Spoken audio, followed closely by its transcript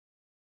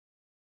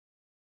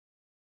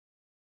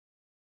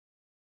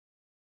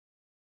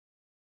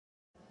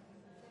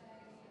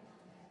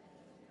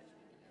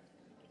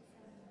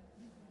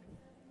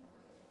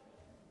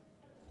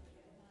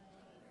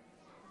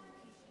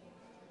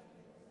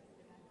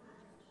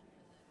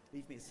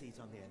Leave me a seat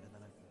on the end and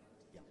then I can...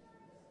 Yeah.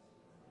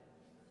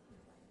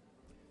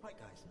 Right,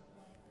 guys.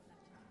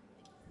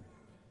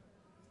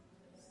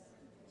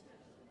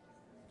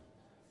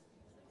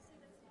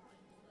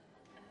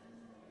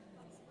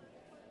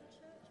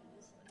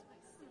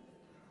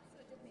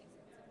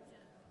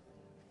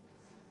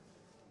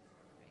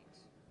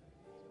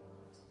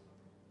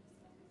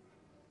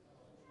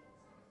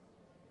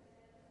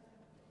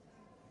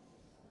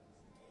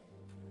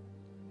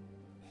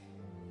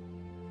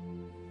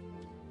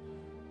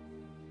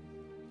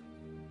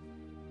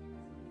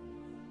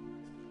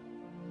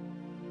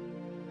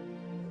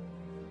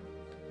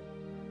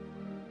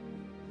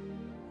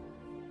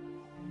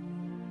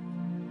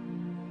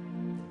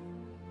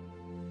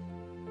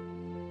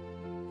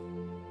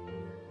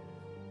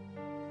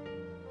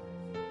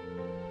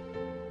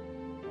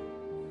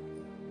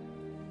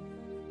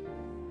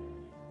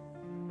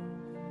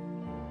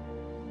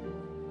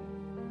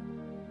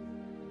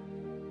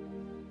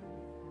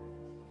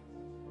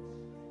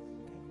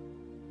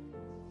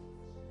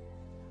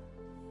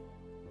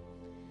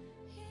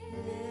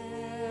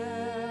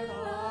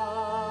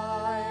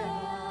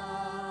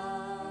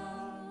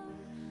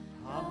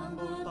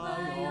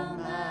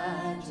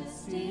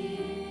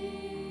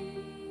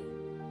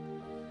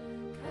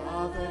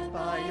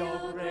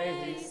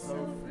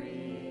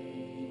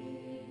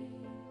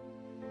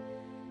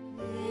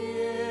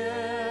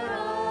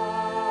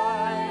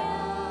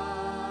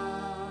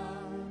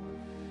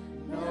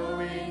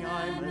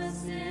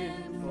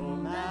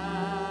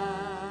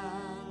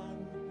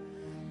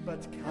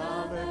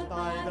 Covered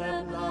by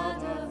the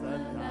blood of the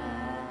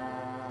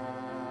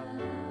Lamb.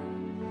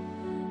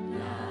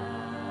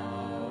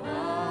 Now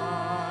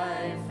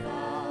I've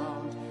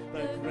found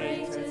the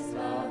greatest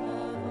love of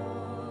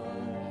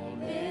all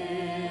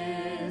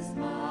is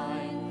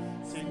mine,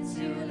 since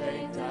you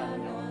laid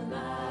down your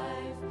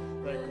life,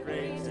 the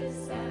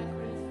greatest sacrifice.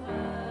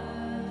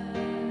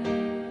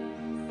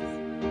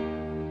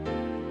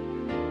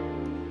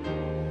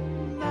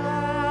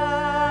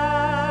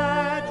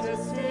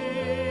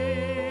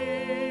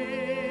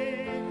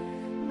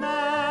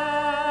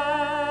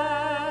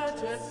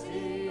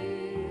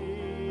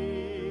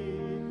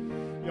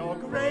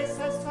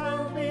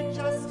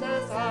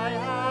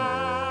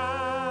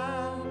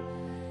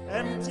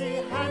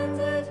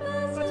 Empty-handed,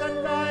 but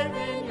alive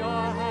in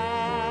your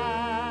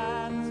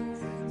hands.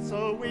 So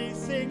we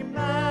sing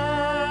majesty,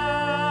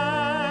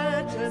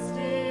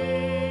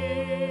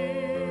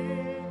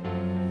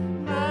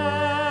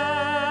 majesty.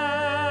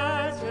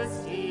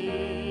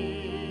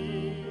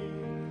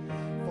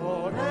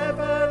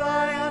 Forever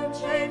I am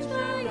changed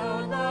through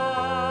your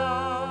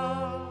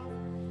love,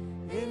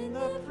 in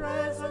the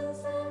presence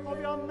of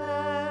your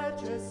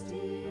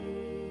majesty.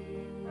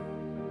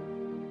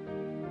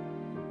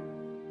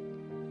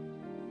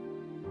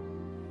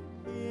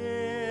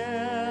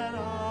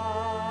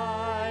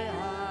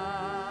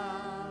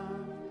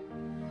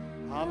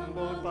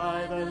 Humbled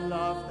by the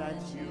love that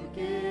you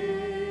give,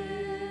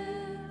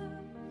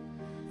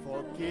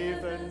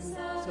 forgiven so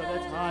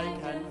that I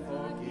can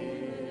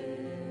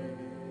forgive.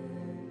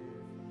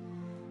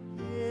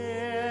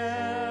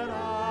 Here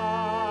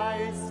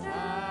I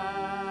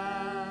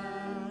stand,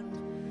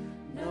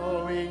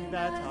 knowing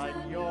that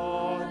I'm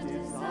your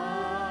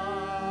desire,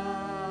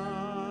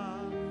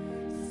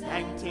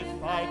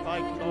 sanctified by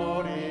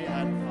glory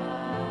and fire.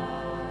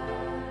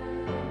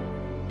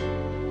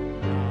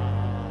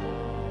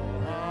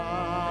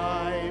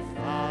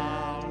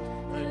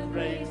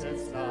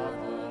 Greatest love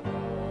of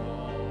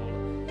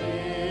all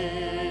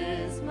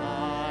is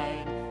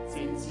mine,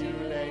 since you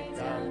laid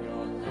down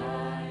your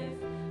life,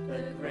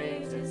 the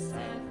greatest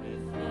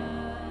sacrifice.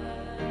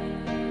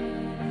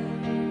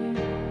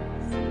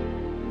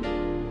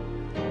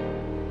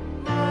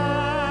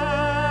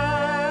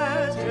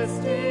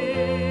 Majesty,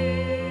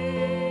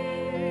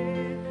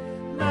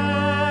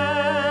 majesty,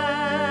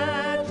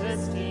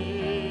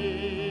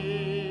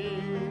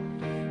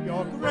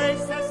 your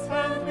grace has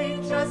found me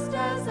just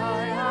as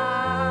I am.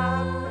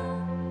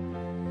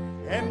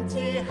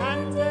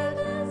 Empty-handed,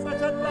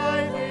 but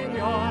alive in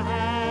your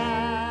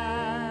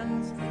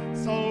hands.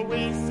 So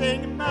we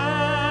sing majesty,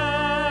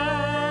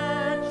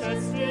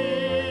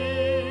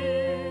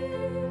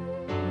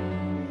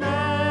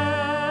 majesty.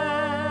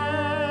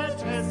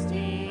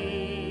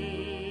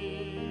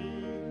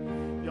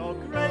 Your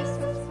grace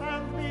has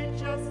found me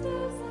just as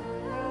I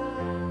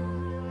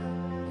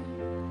am,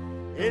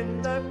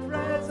 in the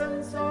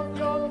presence of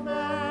your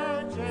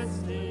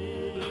majesty.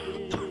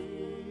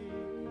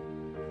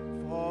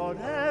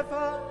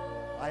 Forever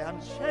I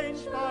am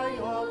changed by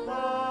your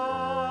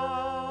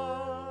love,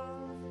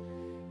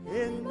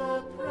 in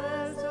the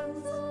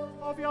presence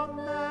of your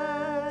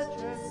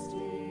majesty.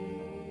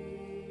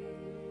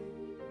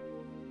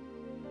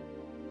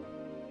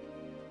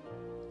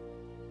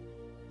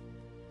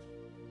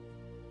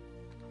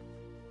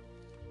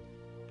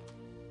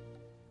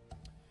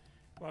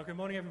 Well, good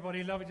morning,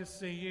 everybody. Lovely to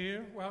see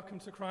you. Welcome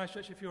to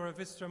Christchurch if you're a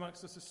visitor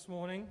amongst us this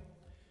morning.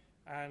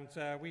 And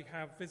we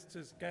have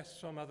visitors, guests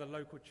from other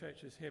local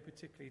churches here,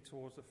 particularly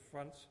towards the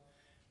front.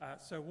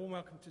 So a warm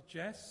welcome to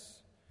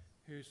Jess,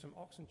 who's from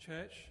Oxon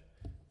Church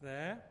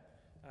there,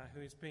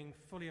 who is being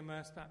fully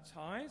immersed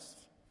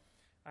baptised,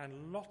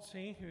 and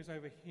Lottie, who is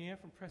over here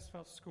from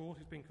Pressfeld School,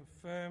 who's been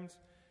confirmed,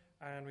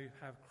 and we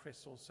have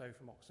Chris also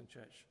from Oxon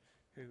Church,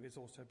 who is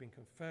also being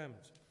confirmed.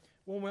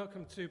 Warm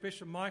welcome to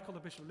Bishop Michael, the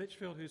Bishop of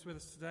Lichfield, who's with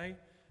us today.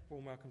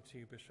 Warm welcome to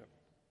you, Bishop.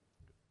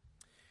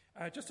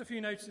 Just a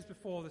few notices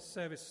before the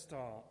service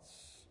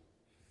starts.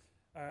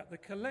 The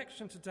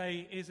collection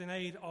today is in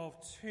aid of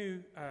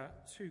two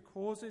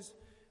causes.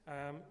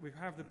 We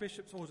have the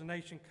Bishop's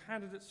Ordination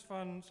Candidates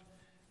Fund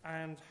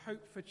and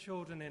Hope for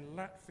Children in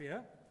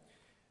Latvia.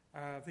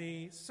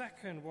 The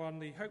second one,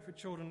 the Hope for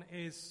Children,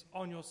 is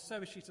on your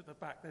service sheet at the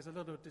back. There's a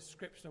little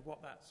description of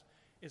what that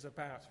is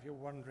about, if you're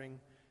wondering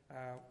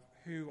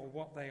who or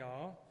what they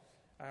are.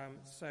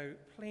 So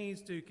please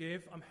do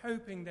give. I'm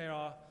hoping there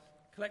are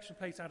collection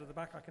plates out of the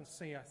back. I can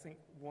see, I think,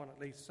 one at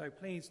least. So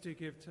please do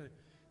give to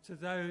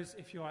those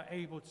if you are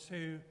able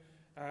to.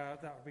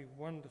 That would be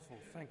wonderful.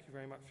 Thank you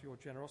very much for your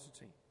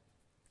generosity.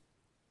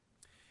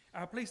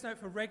 Please note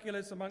for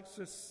regulars amongst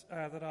us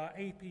that our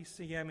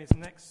APCM is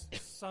next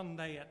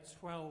Sunday at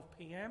 12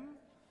 p.m.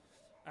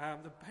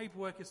 The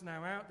paperwork is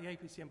now out. The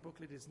APCM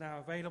booklet is now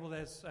available.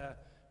 There's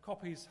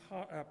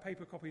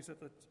paper copies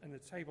in the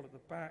table at the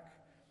back.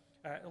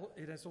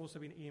 It has also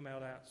been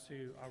emailed out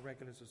to our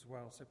regulars as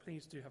well. So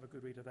please do have a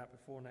good read of that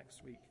before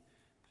next week.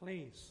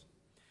 Please.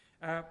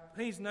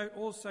 Please note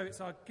also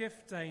it's our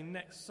gift day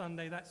next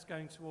Sunday. That's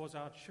going towards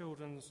our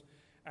children's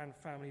and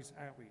families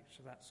outreach.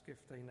 So that's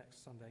gift day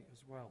next Sunday as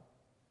well.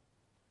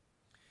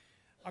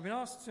 I've been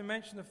asked to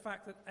mention the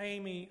fact that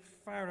Amy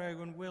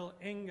Farrow and Will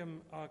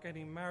Ingham are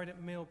getting married at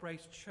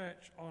Millbrace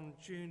Church on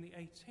June the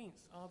 18th.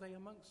 Are they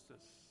amongst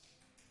us?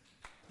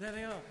 There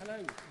they are.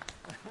 Hello.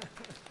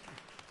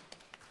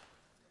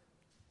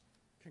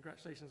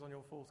 Congratulations on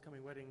your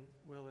forthcoming wedding,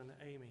 Will and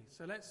Amy.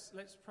 So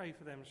let's pray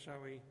for them, shall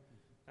we,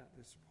 at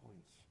this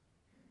point.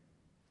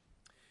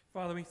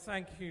 Father, we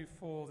thank you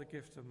for the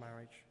gift of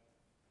marriage.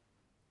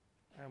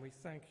 And we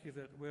thank you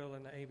that Will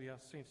and Amy are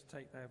soon to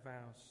take their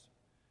vows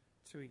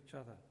to each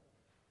other.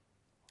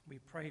 We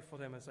pray for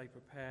them as they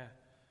prepare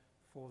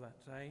for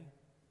that day.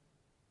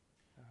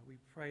 We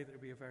pray that it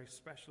will be a very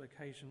special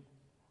occasion,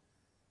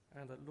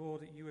 and that,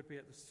 Lord, that you would be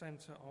at the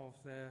centre of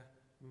their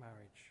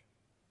marriage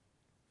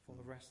for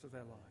the rest of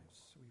their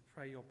lives. So we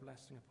pray your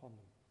blessing upon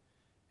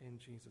them in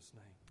Jesus'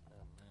 name.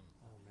 Amen.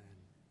 Amen.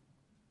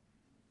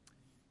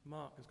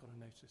 Mark has got a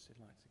notice he'd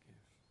like to give.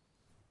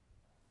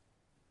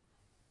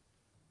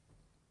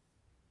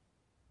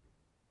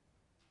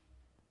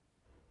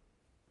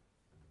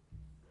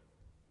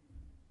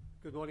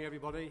 Good morning,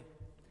 everybody.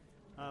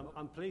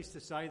 I'm pleased to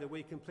say that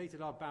we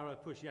completed our Barrow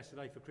push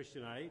yesterday for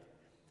Christian Aid.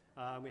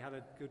 We had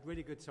a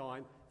really good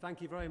time.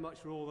 Thank you very much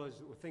for all those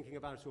that were thinking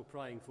about us or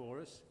praying for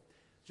us.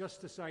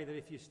 Just to say that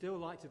if you still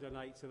like to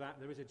donate to that,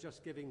 there is a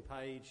Just Giving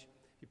page.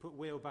 You put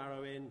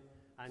wheelbarrow in,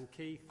 and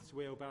Keith's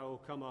wheelbarrow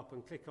will come up,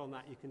 and click on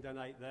that. You can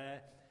donate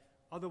there.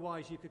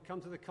 Otherwise, you could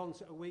come to the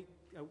concert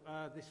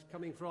this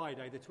coming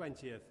Friday, the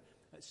 20th,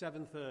 at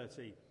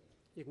 7:30.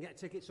 You can get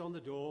tickets on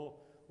the door,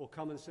 or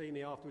come and see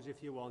me afterwards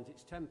if you want.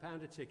 It's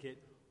 £10 a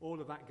ticket.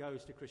 All of that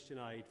goes to Christian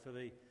Aid for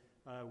the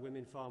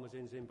women farmers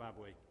in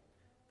Zimbabwe.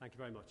 Thank you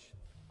very much.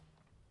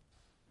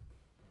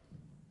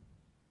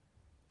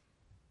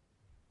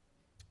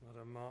 Well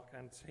done, Mark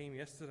and team,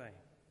 yesterday.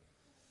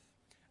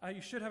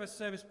 You should have a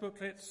service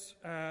booklet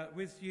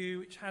with you,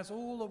 which has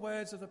all the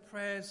words of the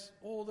prayers,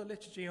 all the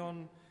liturgy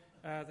on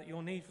that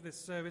you'll need for this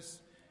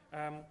service.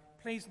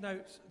 Please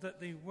note that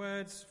the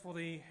words for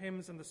the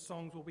hymns and the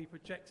songs will be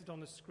projected on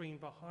the screen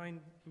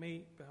behind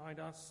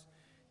us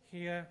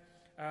here.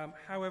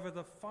 However,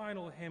 the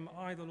final hymn,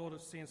 I, the Lord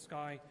of Sea and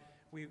Sky,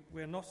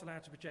 we're not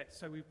allowed to project,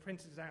 so we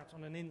printed it out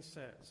on an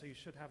insert. So you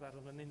should have that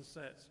on an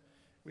insert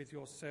with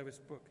your service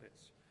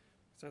booklet.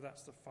 So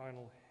that's the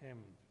final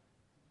hymn.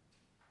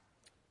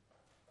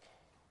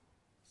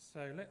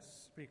 So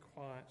let's be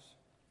quiet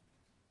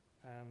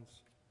and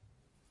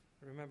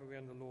remember we're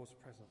in the Lord's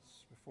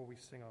presence before we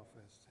sing our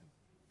first hymn.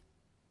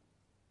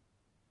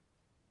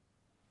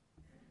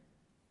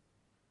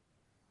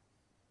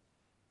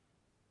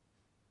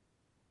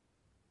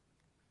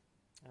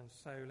 And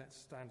so let's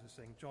stand to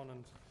sing. John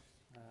and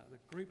the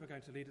group are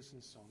going to lead us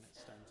in song. Let's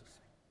stand to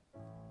sing.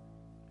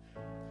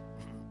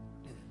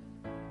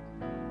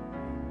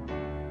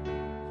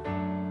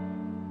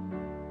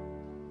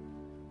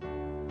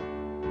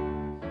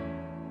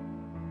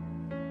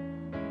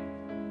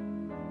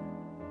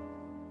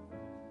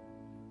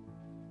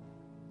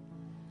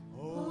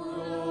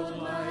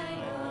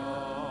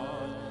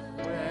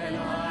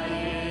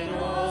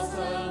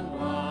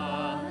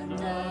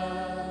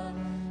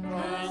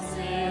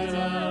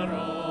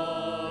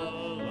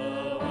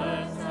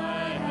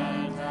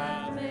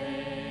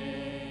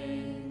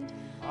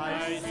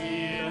 I see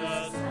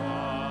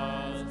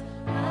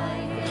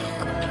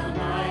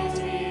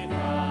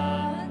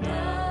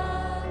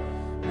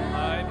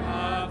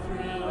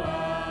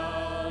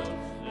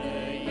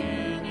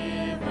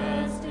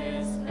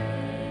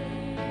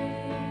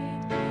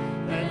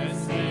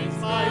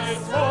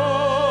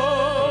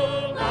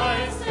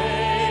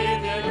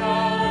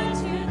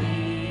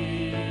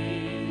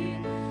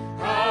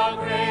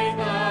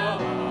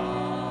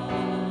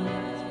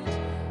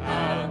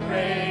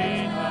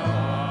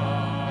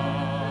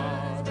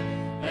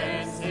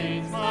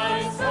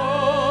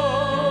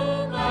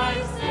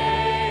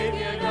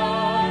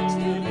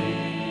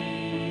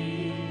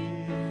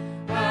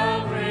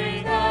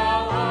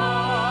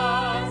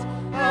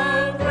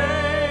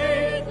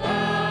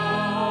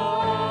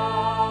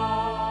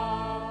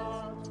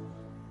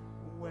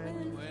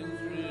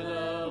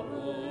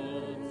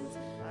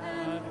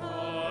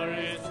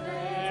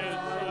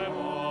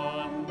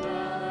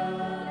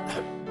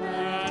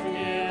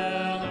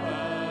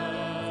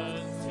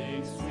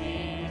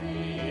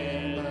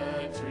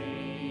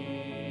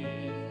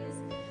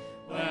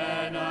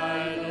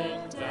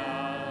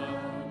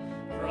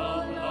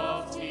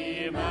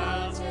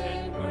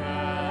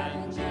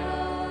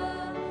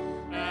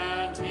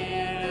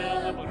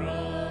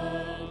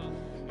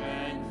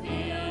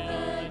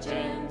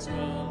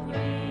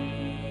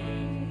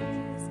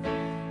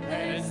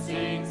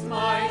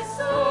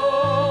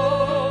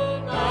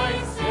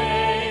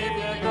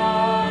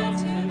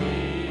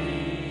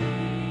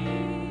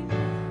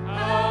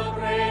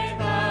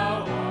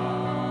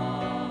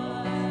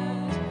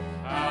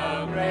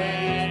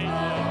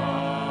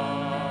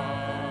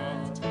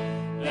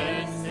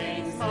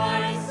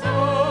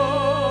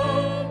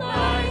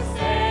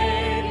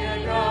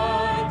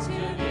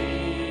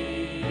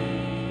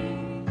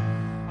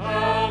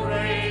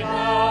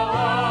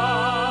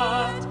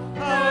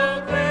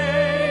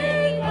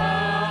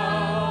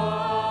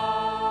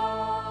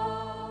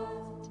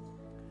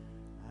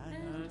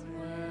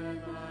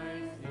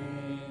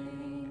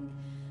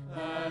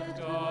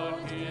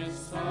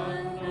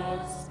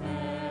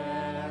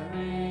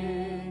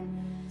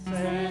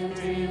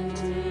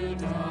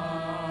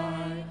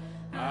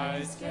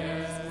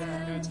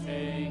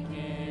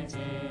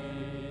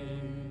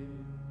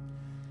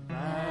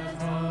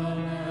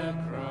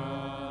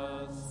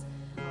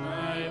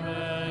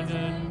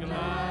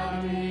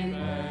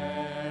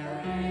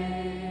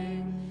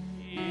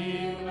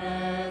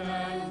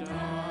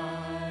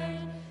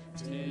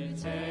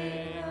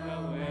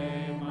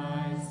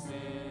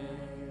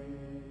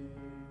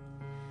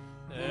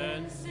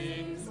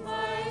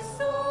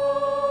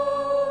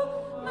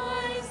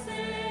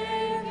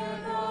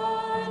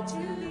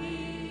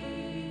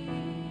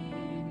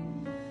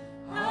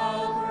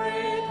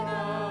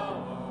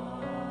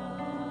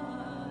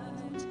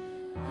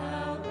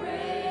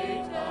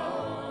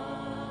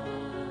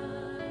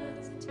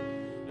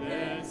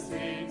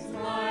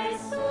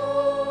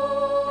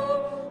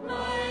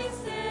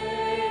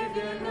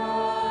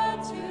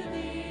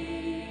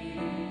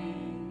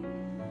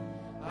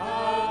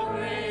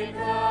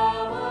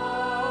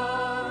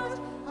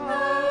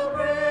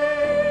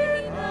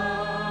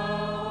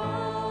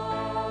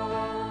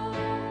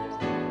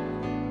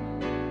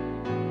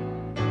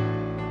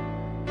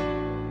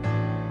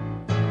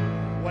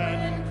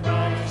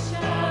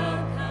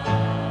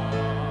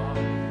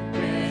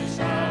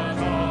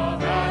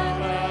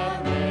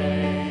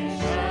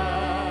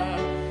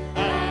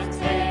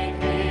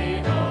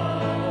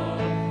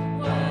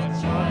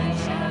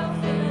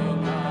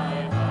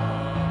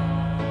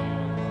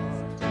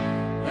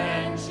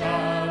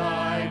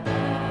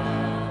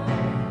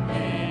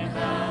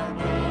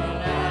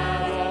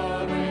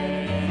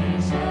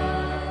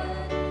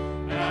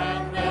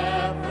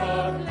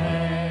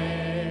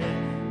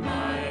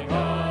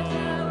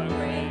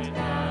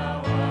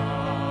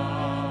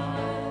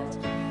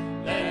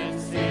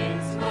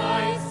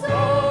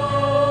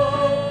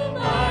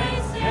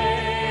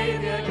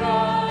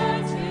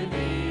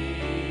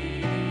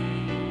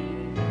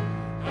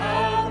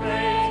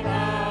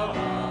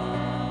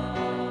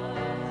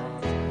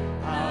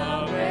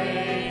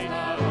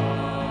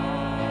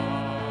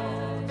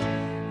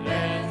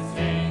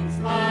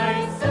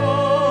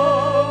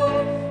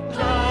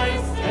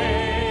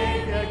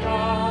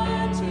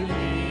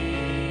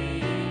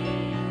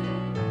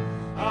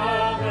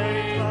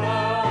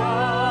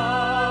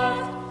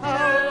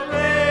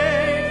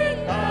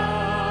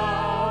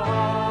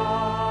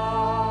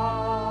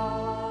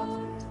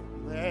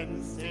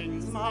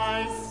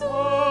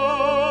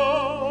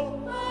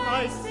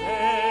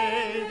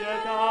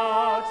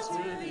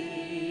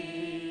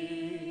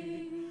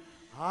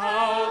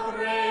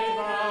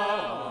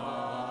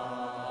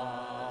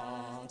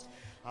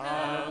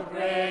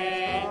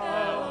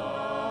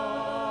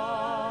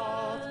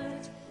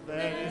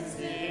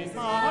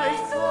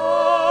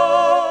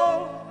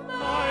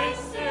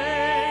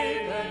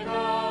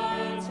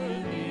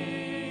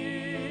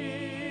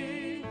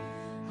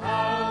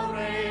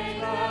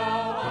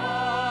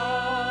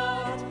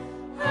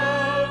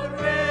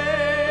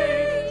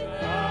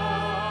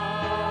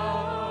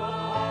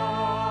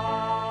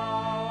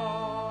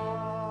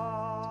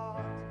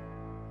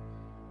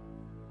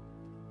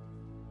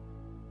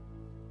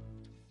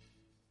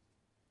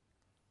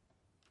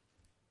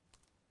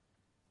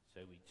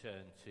So we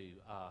turn to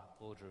our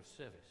order of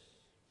service.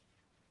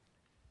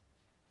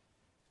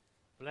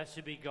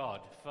 Blessed be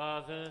God,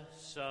 Father,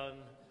 Son,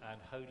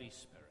 and Holy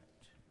Spirit.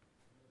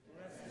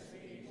 Blessed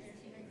be his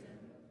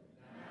kingdom,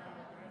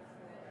 now and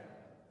forever.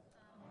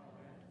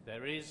 Amen.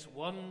 There is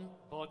one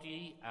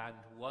body and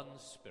one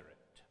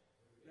Spirit.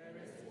 There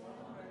is one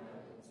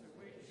hope to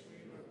which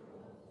we were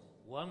called.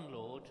 One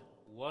Lord,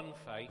 one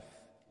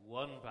faith,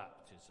 one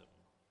baptism.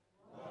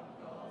 One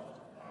God,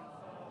 our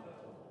Father.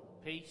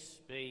 Peace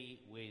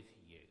be with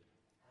you.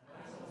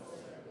 And also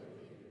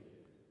with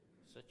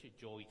you. Such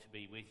a joy to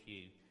be with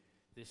you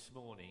this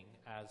morning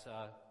as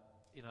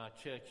in our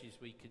churches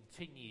we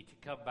continue to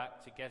come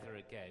back together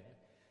again,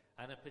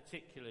 and a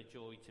particular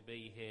joy to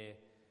be here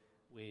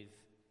with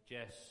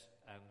Jess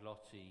and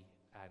Lottie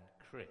and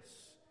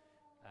Chris,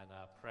 and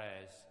our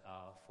prayers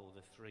are for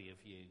the three of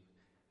you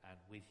and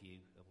with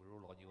you, and we're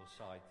all on your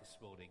side this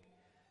morning,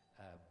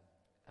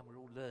 and we're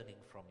all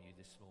learning from you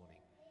this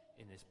morning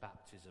in this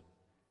baptism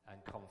and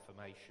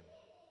confirmation.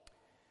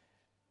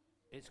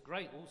 It's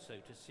great also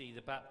to see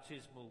the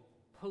baptismal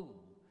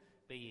pool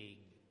being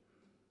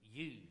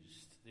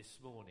used this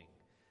morning.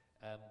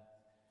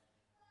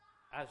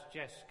 As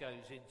Jess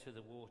goes into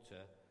the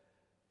water,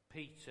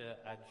 Peter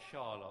and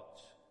Charlotte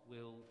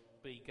will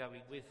be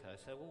going with her,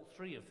 so all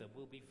three of them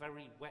will be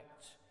very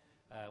wet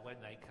when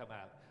they come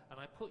out. And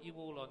I put you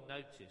all on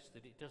notice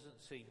that it doesn't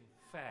seem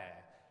fair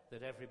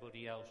that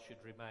everybody else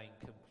should remain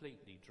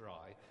completely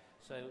dry.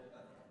 So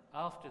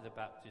after the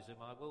baptism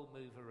I will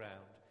move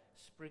around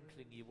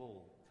sprinkling you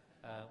all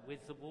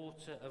with the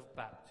water of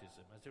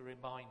baptism as a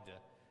reminder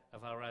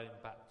of our own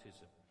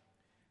baptism.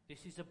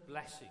 This is a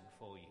blessing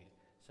for you,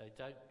 so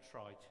don't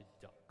try to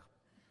duck.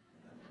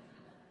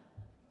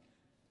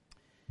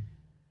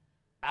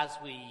 As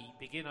we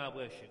begin our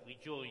worship, we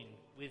join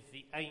with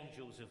the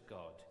angels of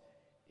God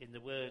in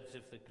the words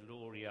of the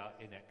Gloria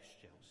in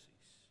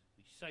Excelsis.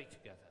 We say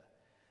together,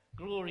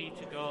 "Glory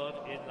to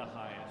God in the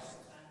highest,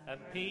 and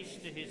peace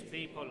to his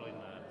people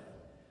on earth.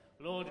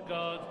 Lord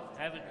God,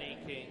 heavenly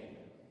King,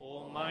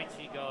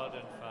 almighty God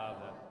and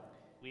Father,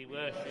 we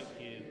worship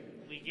you,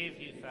 we give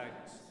you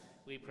thanks,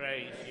 we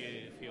praise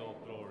you for your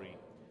glory.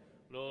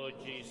 Lord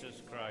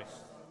Jesus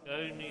Christ,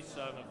 only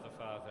Son of the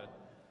Father,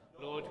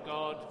 Lord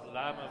God,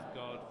 Lamb of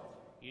God,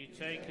 you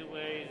take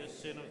away the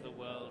sin of the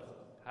world,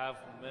 have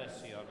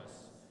mercy on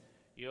us.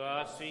 You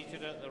are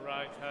seated at the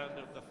right hand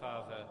of the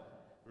Father,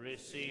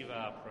 receive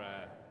our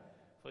prayer.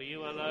 For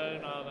you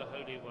alone are the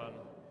Holy One,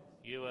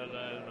 you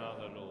alone are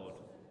the Lord,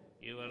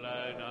 you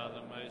alone are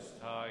the Most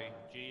High,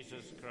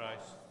 Jesus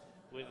Christ,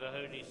 with the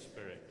Holy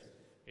Spirit,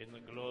 in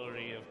the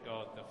glory of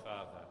God the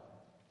Father.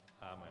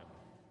 Amen.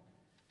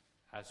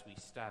 As we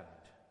stand,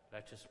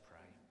 let us pray.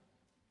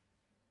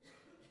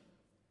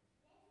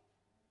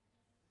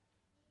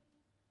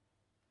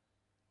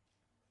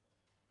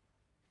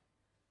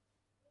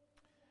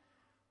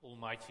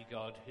 Almighty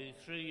God, who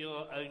through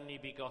your only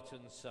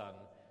begotten Son,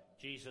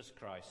 Jesus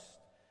Christ,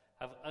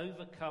 have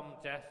overcome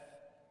death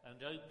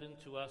and opened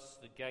to us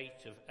the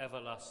gate of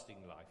everlasting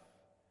life,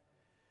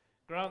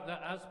 grant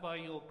that as by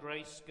your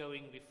grace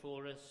going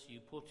before us you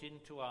put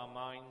into our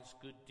minds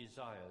good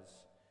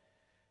desires,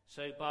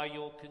 so by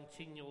your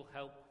continual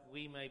help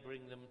we may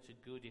bring them to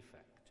good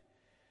effect.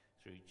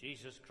 Through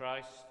Jesus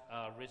Christ,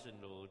 our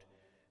risen Lord,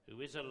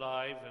 who is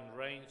alive and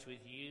reigns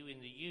with you in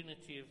the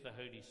unity of the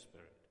Holy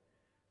Spirit,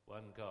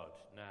 one God,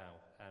 now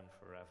and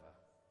forever.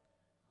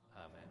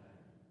 Amen.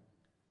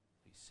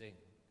 We sing,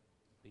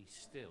 "Be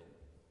still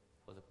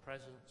for the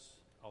presence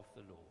of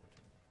the Lord."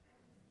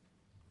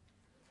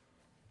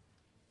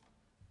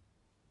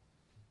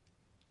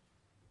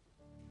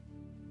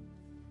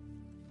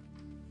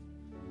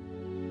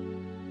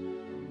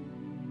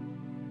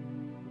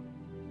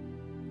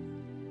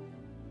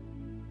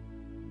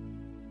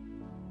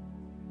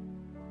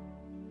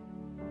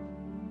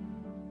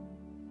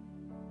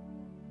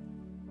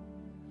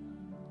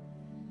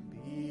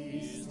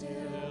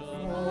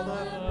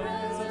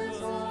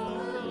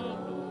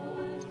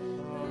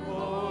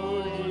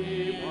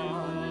 Holy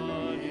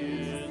One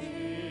is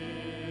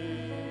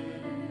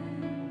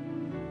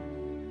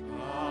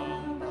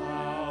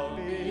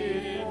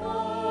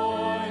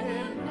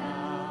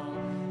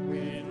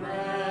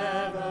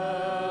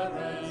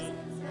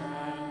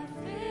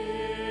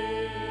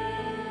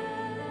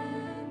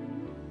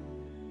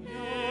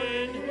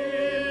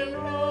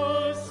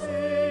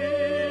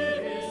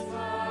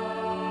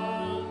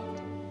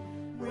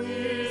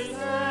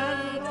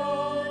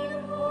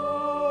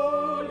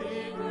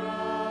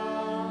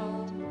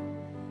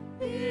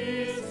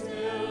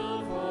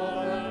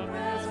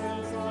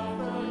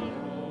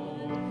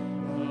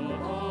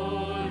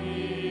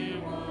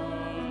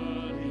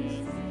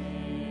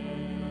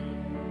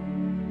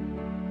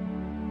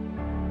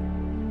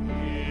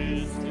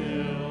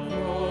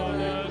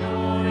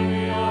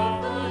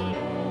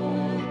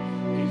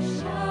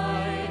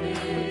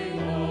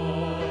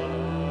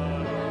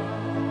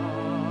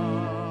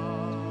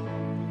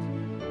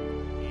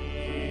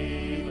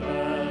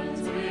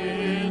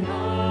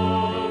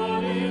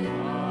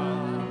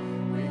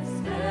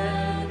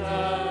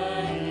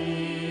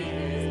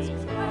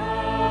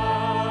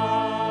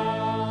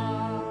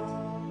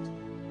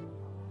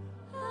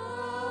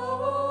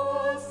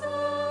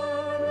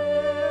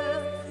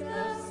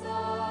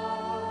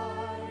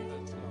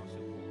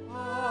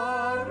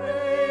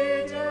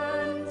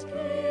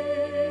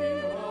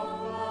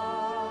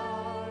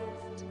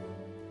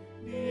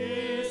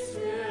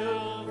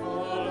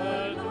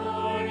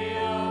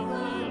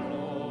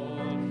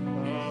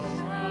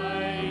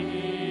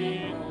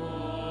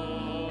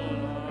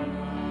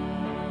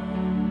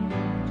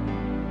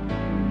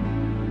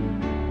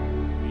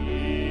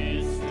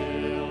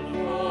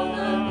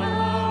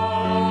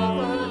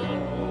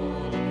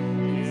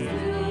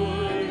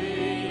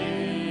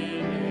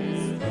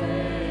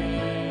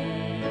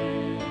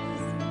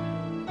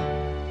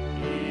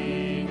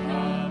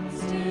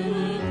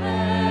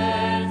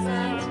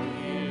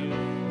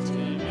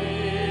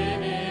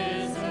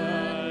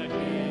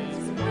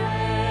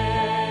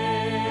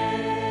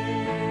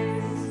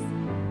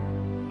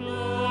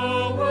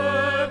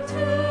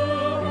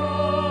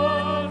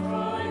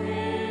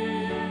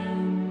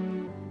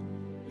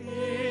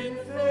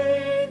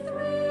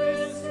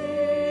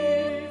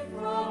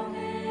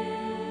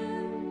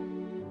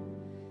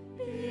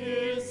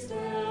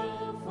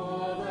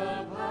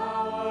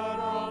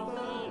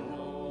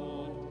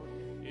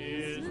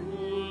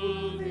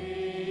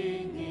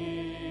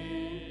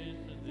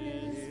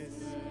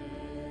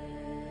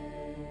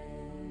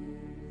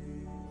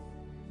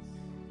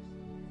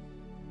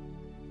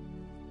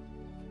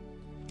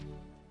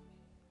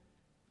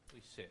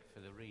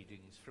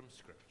readings from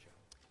Scripture.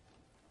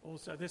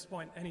 Also, at this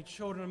point, any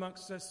children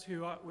amongst us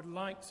who would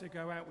like to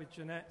go out with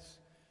Jeanette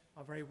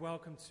are very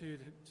welcome to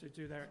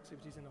do their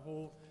activities in the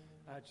hall.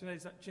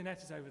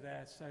 Jeanette is over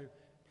there, so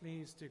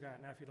please do go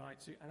out now if you'd like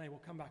to, and they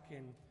will come back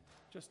in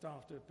just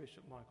after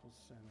Bishop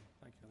Michael's sermon.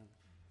 Thank you, Helen.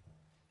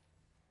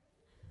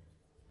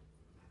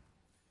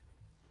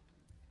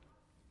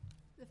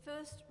 The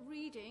first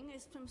reading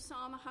is from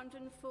Psalm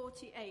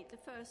 148, the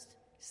first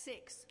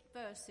 6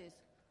 verses.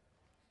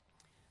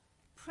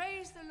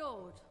 Praise the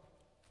Lord.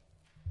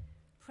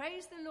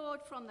 Praise the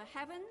Lord from the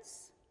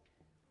heavens.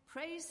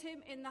 Praise him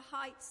in the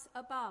heights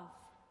above.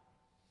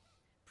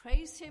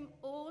 Praise him,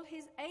 all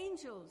his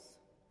angels.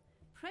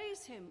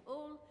 Praise him,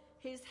 all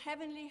his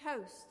heavenly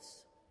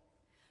hosts.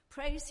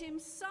 Praise him,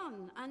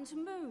 sun and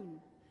moon.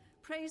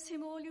 Praise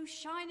him, all you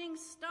shining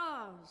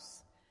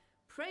stars.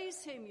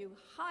 Praise him, you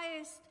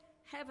highest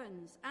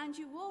heavens and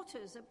you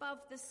waters above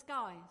the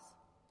skies.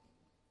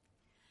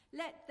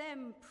 Let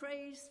them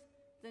praise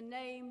the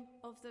name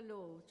of the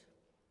Lord,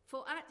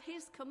 for at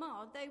his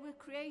command they were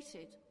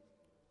created,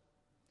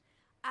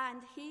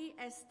 and he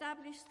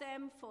established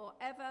them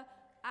forever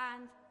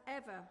and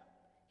ever.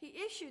 He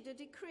issued a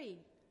decree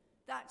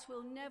that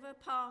will never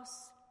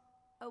pass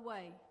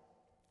away.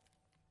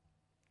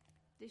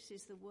 This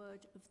is the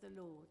word of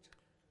the Lord.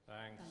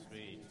 Thanks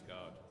be to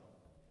God.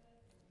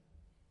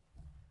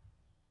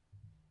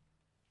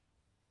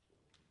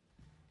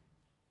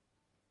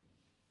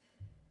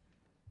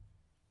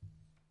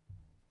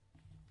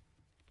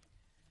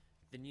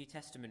 The New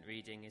Testament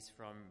reading is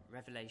from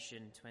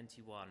Revelation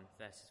 21,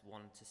 verses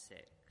 1 to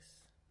 6.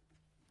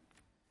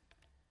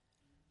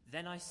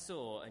 Then I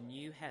saw a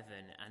new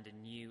heaven and a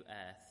new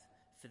earth,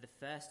 for the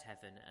first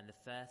heaven and the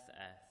first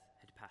earth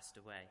had passed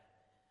away,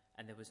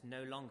 and there was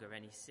no longer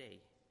any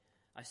sea.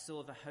 I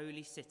saw the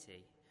holy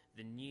city,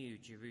 the new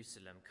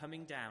Jerusalem,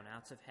 coming down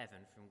out of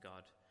heaven from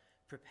God,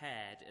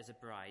 prepared as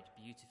a bride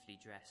beautifully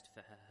dressed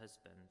for her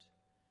husband.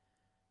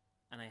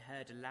 And I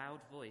heard a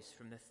loud voice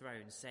from the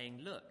throne saying,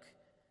 "Look,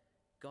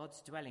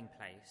 God's dwelling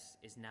place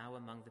is now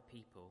among the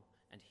people,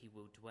 and he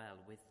will dwell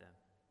with them.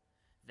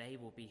 They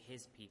will be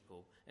his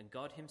people, and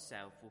God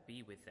himself will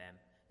be with them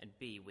and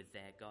be with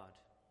their God.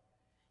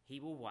 He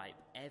will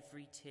wipe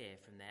every tear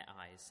from their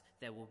eyes.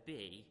 There will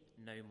be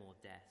no more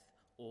death,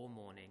 or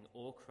mourning,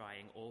 or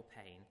crying, or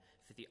pain,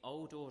 for the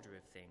old order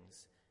of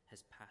things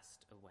has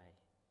passed away."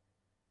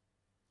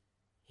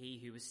 He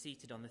who was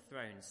seated on the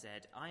throne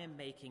said, "I am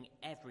making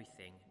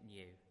everything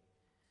new."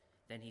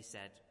 Then he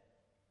said,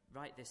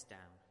 "Write this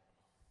down,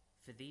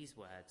 for these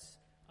words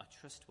are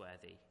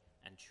trustworthy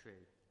and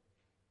true."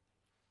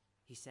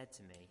 He said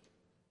to me,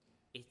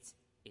 "It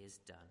is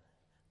done.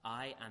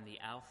 I am the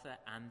Alpha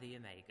and the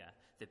Omega,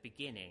 the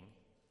beginning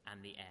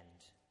and the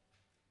end.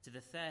 To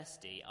the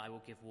thirsty I will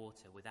give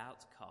water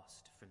without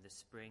cost from the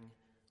spring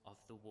of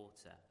the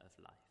water of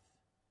life."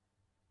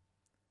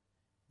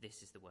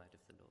 This is the word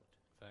of the Lord.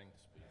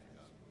 Thanks be to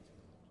God.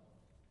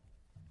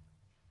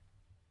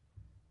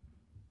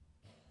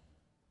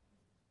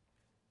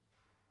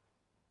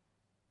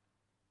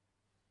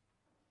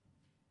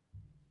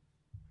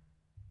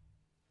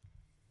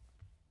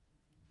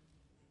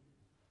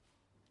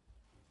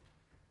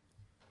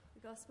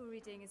 The Gospel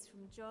reading is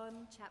from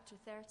John chapter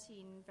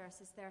 13,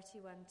 verses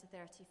 31 to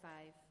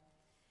 35.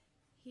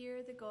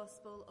 Hear the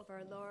Gospel of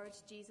our Lord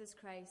Jesus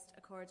Christ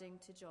according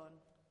to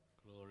John.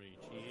 Glory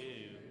to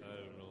you,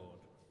 O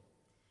Lord.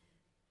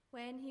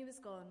 When he was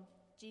gone,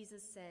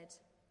 Jesus said,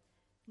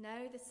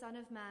 "Now the Son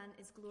of Man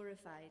is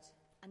glorified,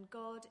 and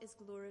God is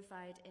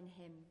glorified in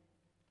him.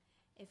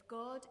 If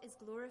God is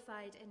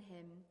glorified in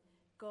him,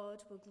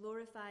 God will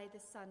glorify the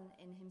Son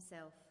in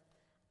himself,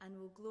 and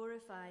will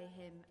glorify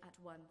him at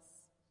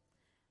once.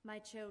 My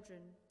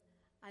children,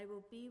 I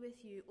will be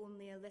with you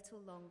only a little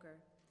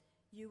longer.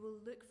 You will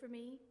look for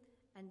me,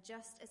 and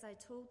just as I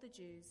told the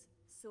Jews,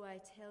 so I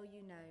tell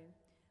you now,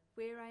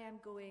 where I am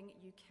going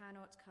you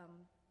cannot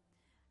come.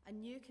 A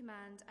new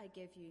command I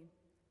give you,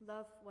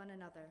 love one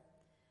another.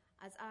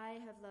 As I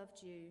have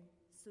loved you,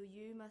 so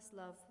you must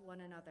love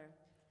one another.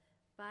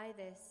 By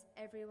this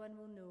everyone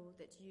will know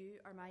that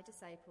you are my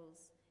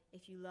disciples,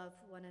 if you love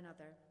one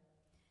another."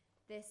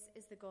 This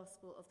is the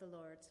gospel of the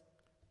Lord.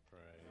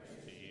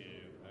 Praise to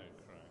you,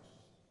 O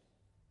Christ.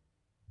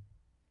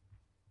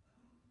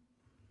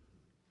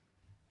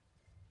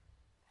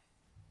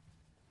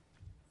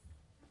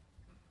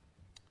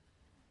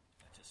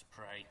 Let us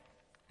pray.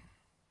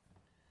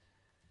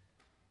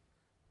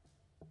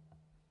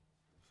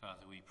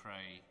 Father, we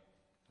pray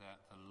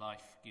that the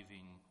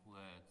life-giving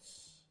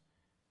words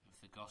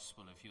of the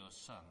gospel of your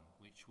Son,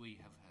 which we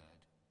have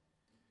heard,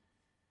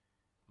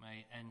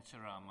 may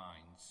enter our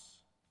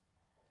minds,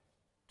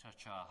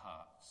 touch our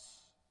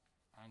hearts,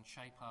 and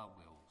shape our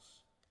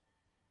wills,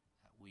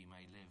 that we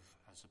may live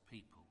as a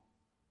people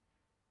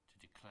to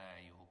declare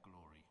your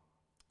glory.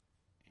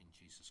 In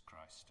Jesus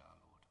Christ our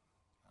Lord.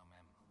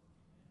 Amen.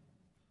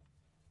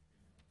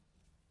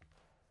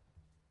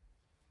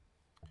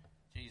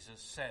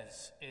 Jesus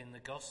says in the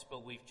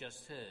gospel we've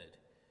just heard,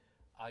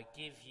 "I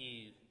give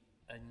you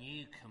a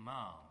new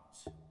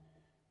command,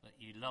 that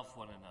you love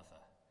one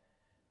another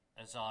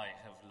as I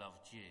have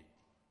loved you.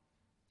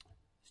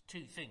 There's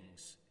two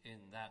things in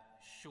that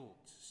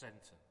short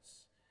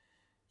sentence.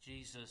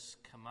 Jesus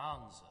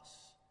commands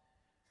us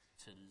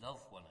to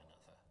love one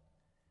another,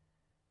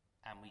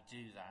 and we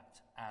do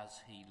that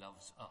as he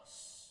loves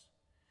us.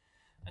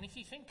 And if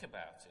you think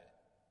about it,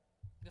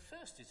 the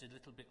first is a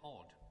little bit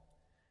odd.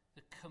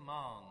 The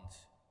command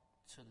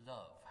to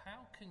love.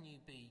 How can you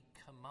be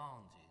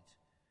commanded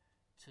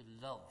to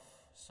love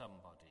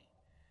somebody?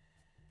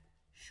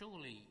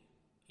 Surely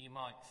you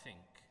might think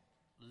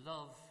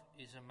love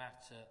is a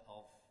matter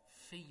of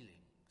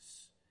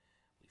feelings.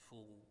 We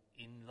fall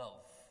in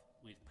love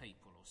with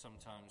people, or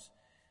sometimes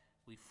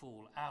we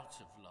fall out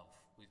of love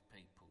with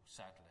people,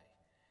 sadly.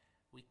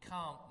 We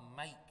can't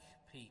make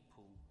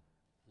people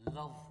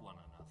love one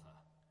another.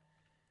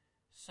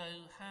 So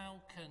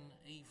how can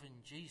even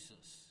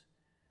Jesus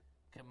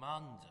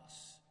command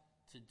us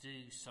to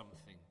do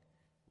something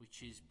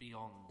which is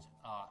beyond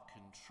our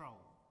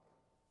control?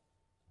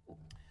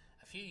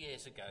 A few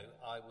years ago,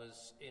 I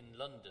was in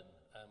London,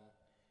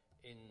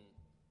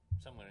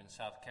 somewhere in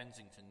South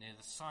Kensington, near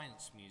the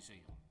Science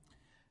Museum.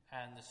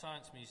 And the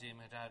Science Museum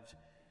had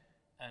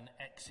an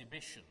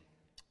exhibition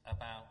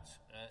about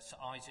Sir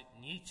Isaac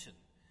Newton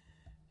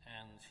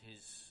and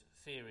his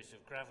theories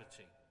of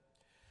gravity.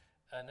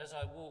 And as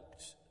I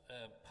walked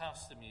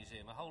past the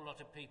museum, a whole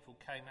lot of people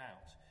came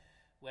out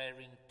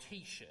wearing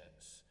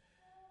T-shirts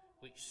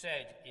which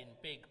said in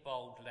big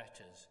bold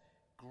letters,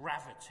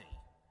 "Gravity,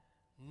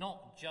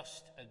 not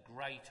just a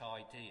great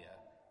idea,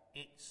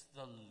 it's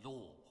the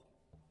law."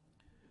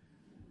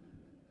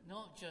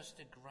 Not just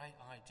a great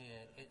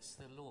idea, it's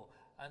the law.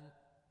 And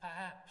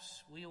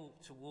perhaps we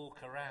ought to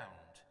walk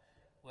around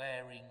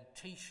wearing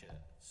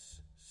T-shirts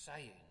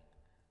saying,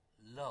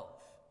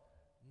 "Love,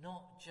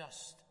 not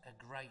just a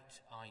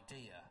great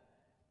idea,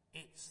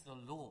 it's the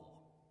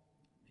law."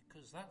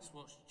 Because that's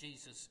what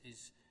Jesus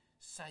is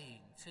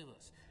saying to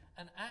us.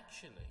 And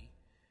actually,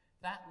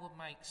 that would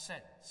make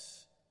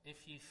sense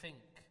if you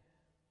think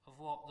of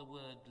what the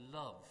word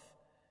love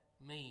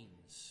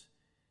means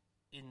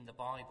in the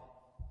Bible.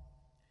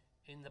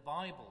 In the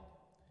Bible,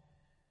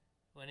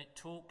 when it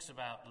talks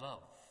about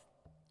love,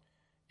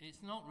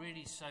 it's not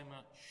really so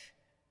much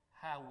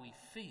how we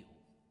feel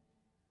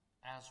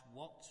as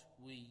what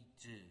we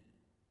do,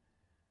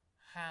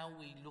 how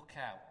we look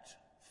out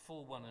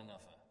for one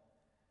another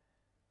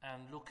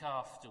and look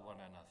after one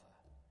another,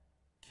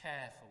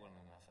 care for one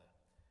another,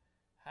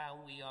 how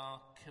we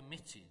are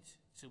committed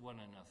to one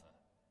another,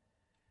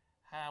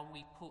 how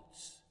we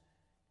put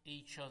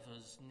each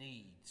other's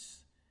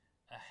needs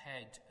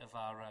ahead of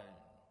our own.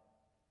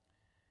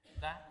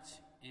 That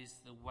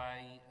is the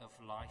way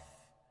of life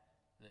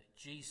that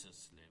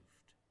Jesus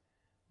lived.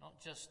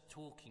 Not just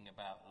talking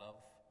about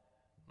love,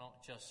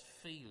 not just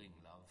feeling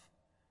love,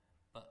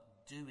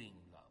 but doing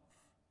love.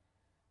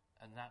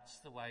 And that's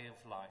the way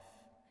of life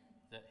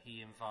that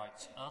he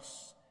invites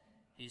us,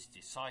 his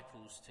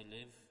disciples, to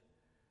live.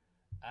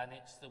 And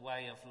it's the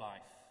way of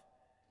life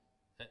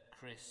that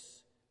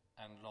Chris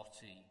and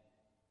Lottie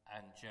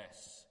and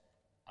Jess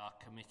are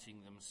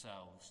committing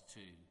themselves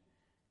to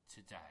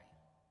today.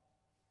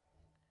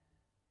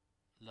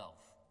 Love,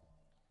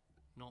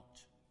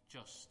 not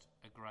just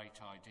a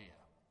great idea,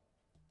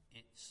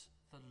 it's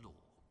the law.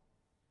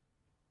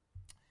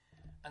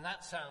 And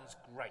that sounds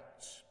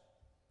great.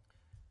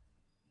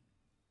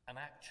 And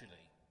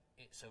actually,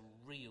 it's a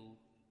real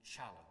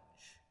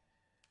challenge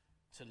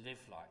to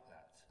live like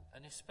that,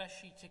 and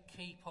especially to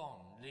keep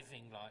on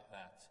living like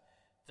that,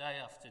 day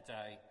after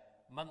day,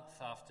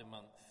 month after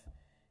month,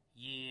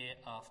 year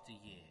after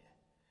year.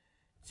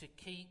 To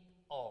keep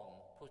on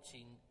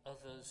putting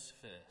others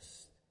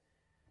first,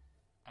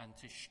 and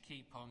to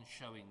keep on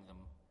showing them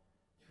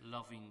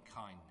loving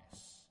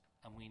kindness.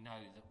 And we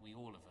know that we,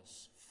 all of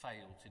us,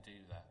 fail to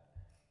do that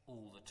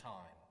all the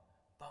time,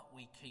 but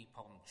we keep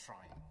on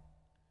trying.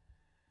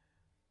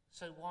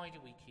 So why do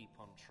we keep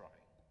on trying?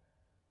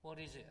 What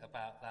is it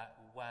about that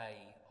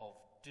way of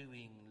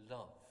doing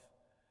love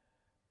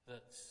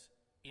that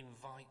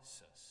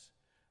invites us?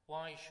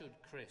 Why should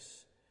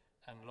Chris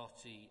and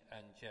Lottie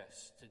and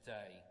Jess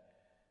today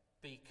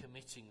be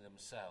committing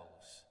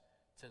themselves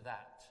to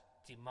that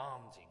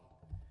demanding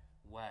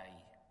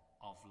way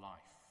of life?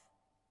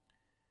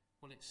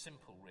 Well, it's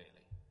simple,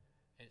 really.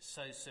 It's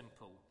so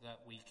simple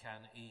that we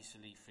can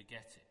easily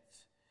forget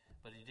it.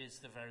 But it is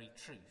the very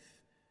truth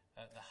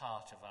at the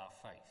heart of our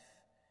faith,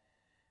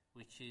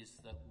 which is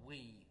that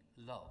we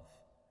love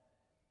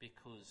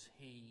because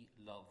he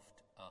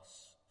loved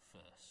us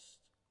first.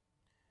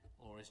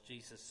 Or as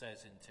Jesus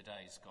says in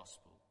today's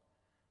gospel,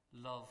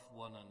 love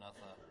one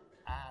another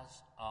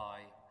as I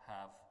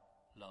have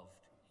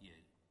loved you.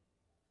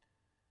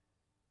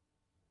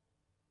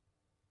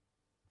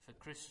 For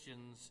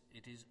Christians,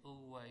 it is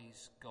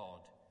always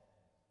God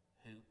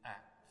who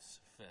acts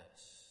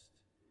first.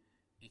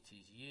 It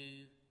is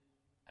you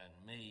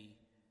and me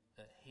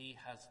that he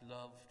has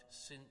loved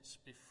since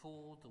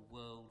before the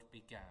world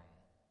began.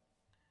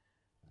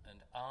 And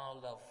our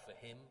love for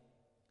him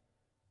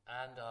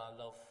and our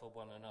love for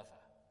one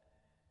another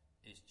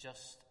is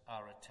just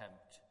our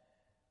attempt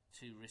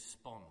to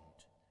respond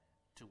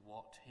to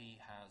what he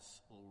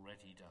has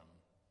already done.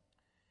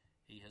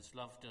 He has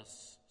loved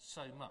us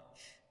so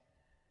much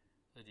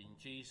that in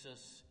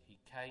Jesus he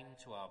came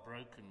to our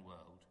broken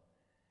world.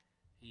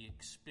 He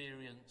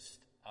experienced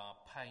our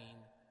pain,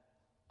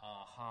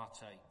 our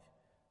heartache,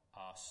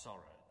 our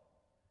sorrow.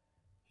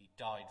 He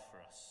died for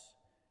us.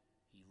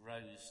 He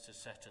rose to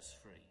set us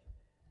free,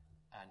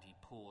 and he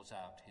pours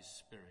out his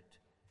Spirit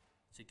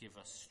to give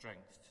us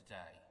strength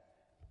today.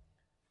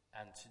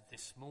 And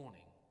this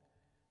morning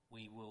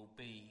we will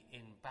be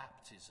in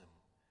baptism,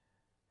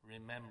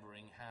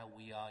 remembering how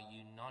we are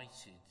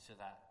united to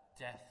that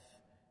death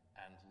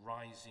and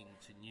rising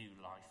to new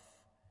life.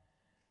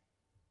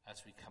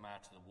 As we come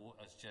out of the water,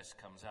 as Jess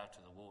comes out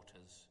of the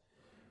waters,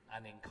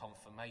 and in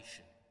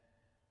confirmation,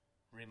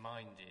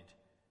 reminded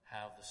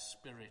how the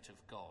Spirit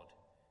of God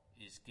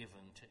is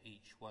given to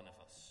each one of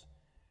us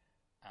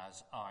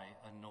as I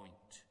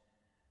anoint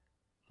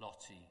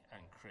Lottie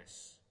and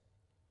Chris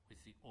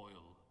with the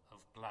oil of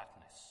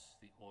gladness,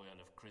 the oil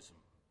of chrism.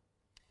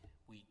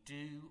 We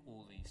do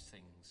all these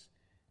things,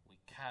 we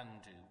can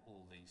do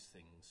all these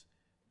things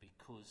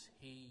because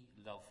he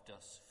loved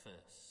us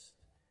first.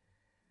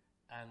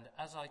 And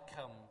as I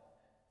come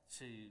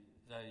to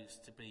those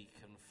to be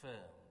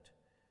confirmed,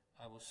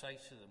 I will say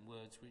to them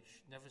words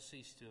which never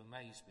cease to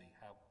amaze me,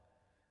 how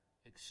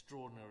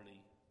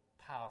extraordinarily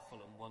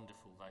powerful and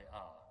wonderful they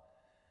are.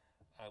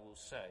 I will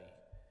say,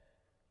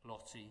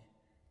 Lottie,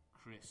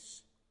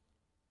 Chris,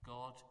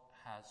 God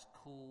has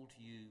called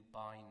you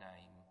by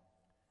name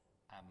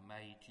and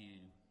made you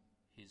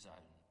his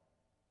own.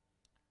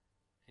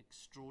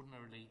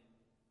 Extraordinarily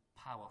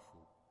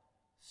powerful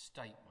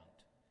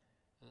statement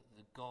that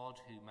the God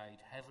who made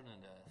heaven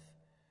and earth,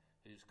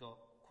 who's got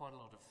quite a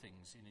lot of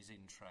things in his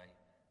in tray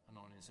and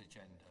on his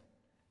agenda,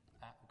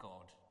 that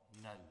God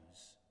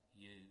knows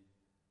you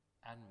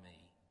and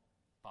me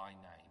by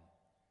name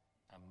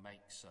and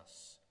makes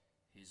us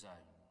his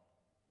own.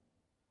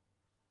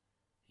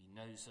 He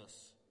knows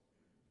us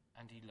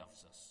and he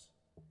loves us,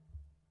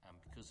 and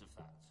because of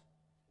that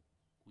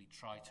we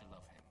try to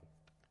love him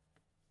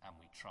and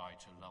we try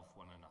to love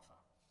one another.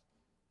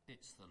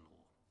 It's the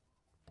law.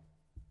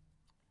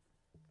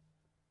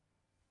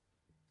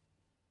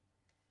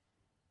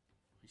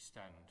 We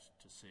stand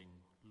to sing,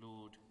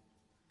 Lord,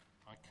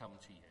 I come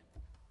to you.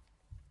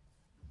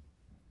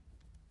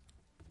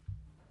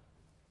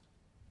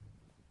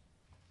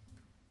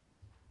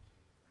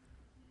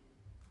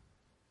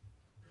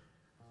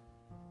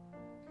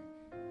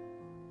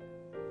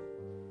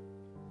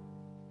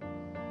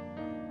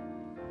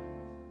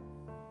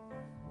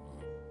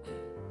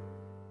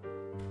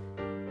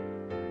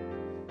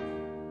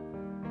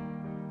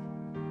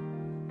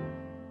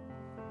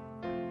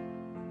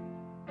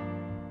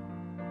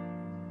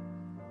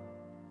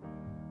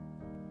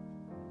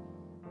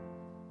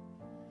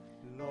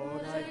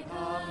 Lord, I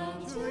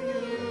come to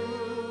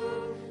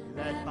you,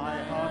 let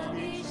my heart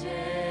be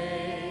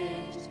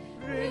changed,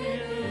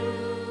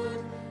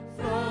 renewed,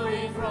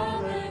 flowing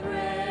from the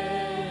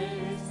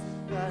grace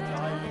that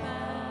I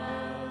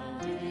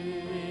found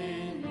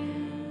in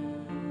you.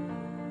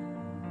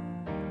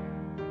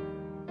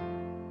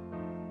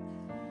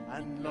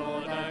 And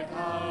Lord, I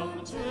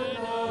come to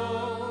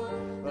know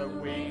the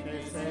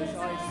weaknesses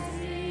I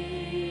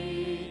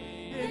see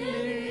in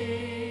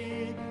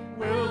me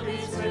will be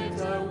stripped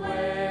away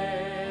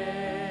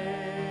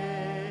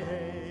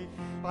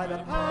by the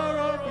power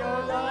of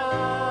your love.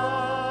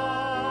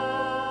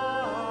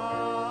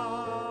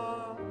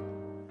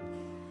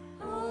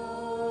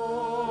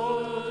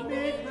 Hold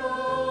me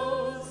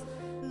close,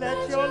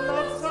 let your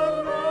love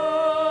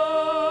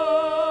surround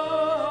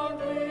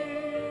me.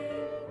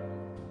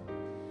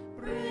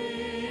 Bring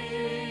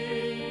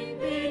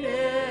me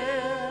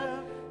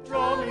near,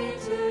 draw me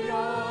to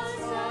your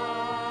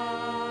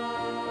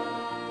side.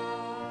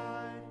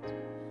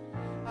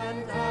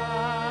 And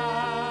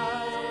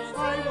as I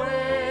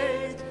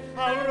wait,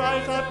 I'll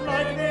rise up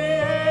like the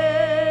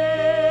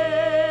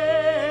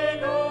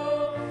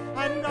eagle,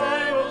 and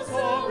I will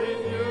soar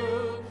with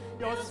you.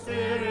 Your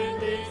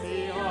spirit leads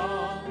me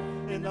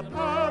on in the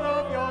power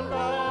of your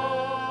love.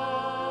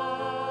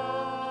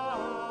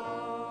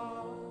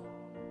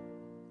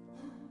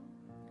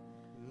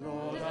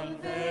 Lord,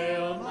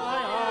 unveil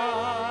my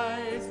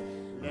eyes,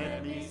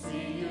 let me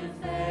see you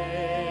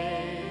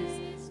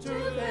face to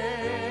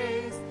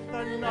face,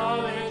 the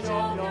knowledge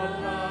of your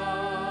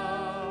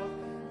love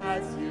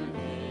as you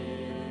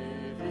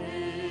live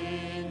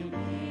in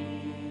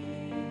me.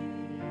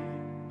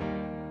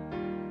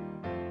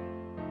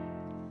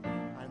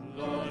 And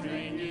Lord,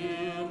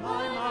 renew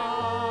my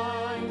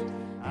mind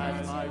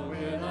as my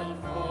will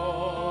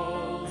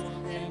unfolds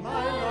in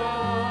my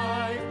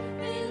life,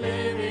 in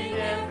living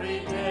every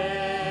day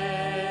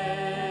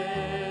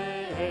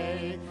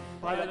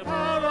by the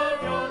power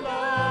of your love.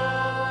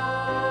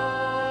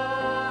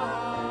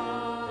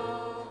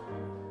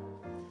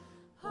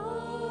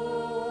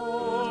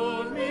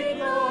 Hold me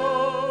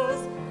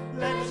close,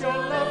 let your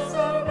love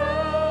surround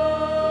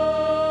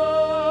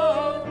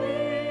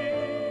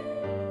me.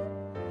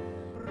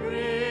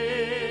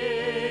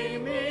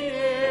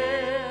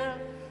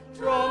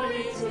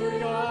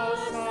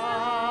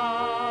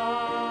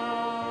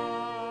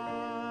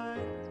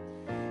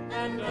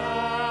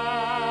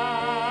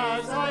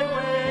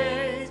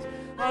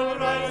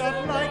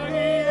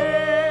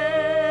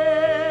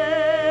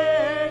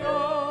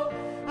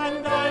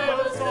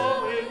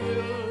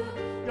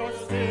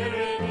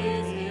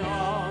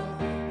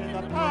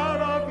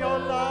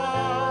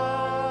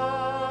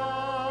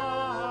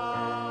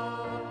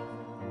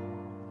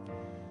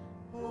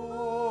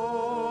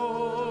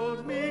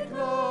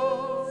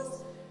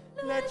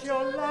 let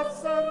your love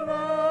surround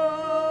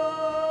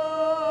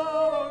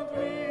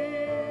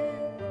me.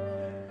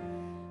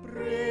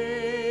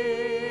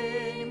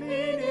 Bring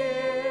me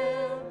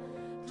near,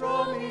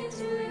 draw me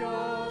to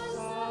your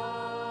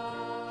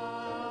side.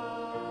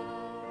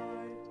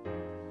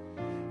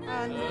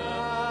 And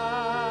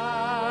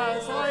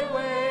as I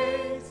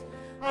wait,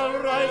 I'll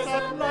rise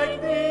up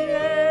like the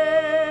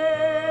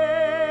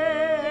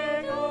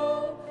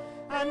eagle,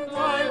 and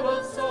I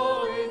will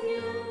soar with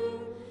you.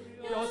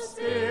 Your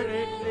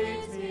spirit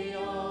leads me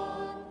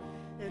on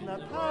in the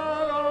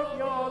power of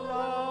your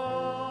love.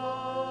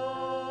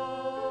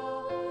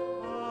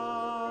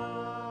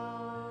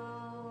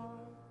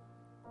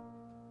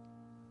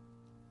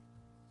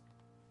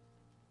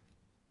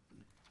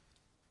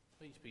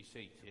 Please be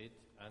seated,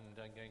 and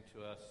I'm going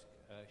to ask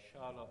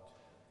Charlotte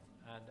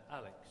and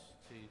Alex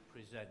to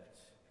present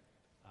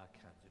our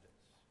candidates.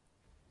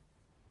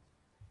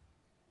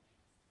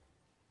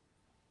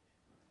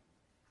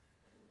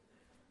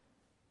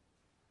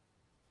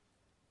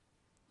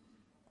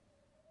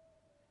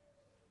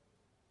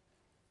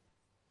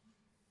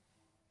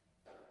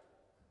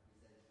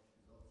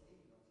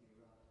 Present Lottie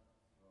Rupp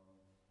from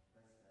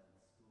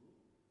Bayston School.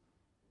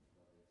 It's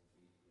lovely to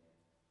be here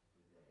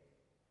today.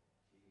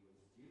 She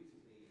was due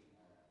to be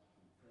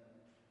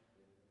confirmed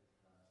with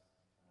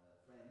her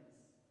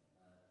friends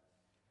a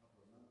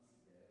couple of months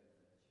ago,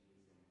 but she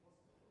was in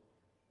hospital.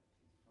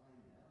 She's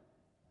fine now,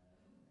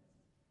 and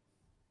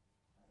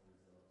as a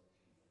result,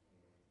 she's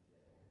here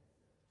today.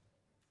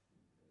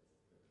 So it's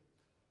a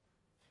privilege.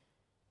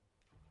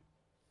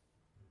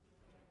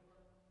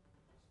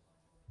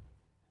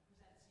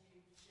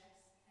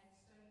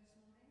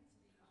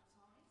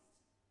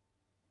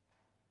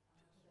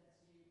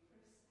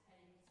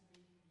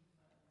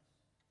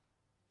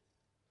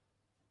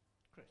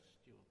 Chris,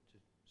 do you want to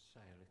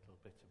say a little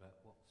bit about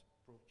what's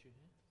brought you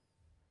here?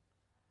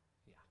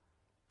 Yeah.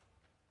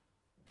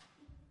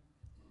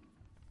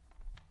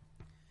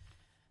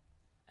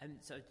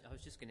 So I was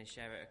just going to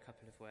share a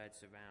couple of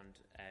words around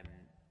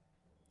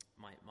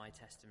my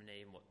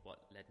testimony and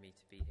what led me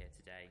to be here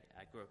today.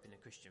 I grew up in a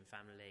Christian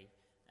family,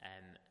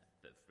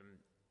 but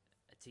from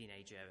a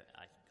teenager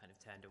I kind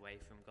of turned away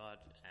from God.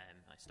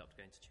 I stopped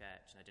going to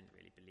church, and I didn't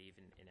really believe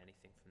in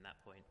anything from that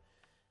point.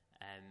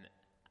 And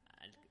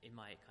in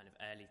my kind of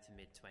early to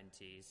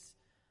mid-20s,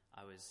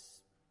 I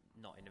was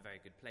not in a very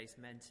good place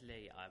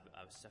mentally. I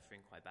was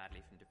suffering quite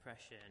badly from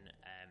depression.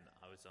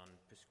 I was on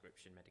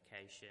prescription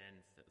medication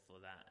for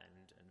that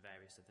and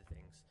various other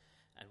things.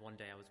 And one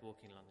day I was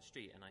walking along the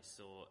street and I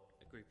saw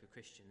a group of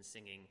Christians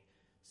singing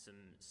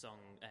some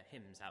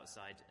hymns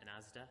outside an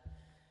Asda.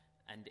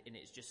 And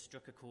it just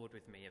struck a chord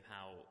with me of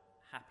how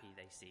happy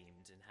they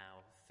seemed and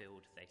how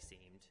filled they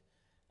seemed.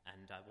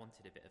 And I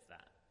wanted a bit of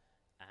that.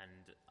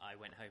 And I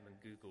went home and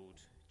Googled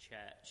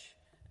church,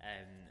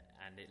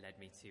 and it led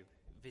me to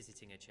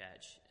visiting a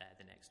church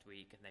the next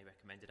week, and they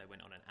recommended I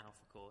went on an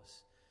Alpha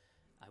course.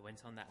 I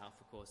went on that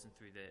Alpha course, and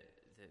through the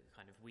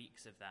kind of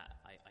weeks of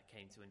that, I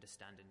came to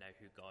understand and know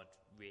who God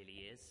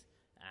really is.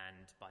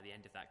 And by the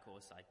end of that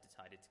course, I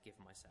decided to give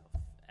myself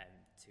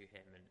to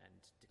him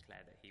and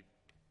declare that he was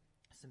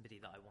somebody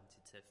that I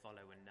wanted to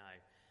follow and know.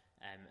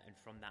 And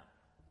from that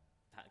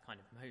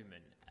kind of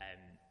moment,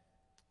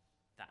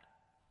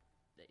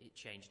 it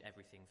changed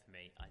everything for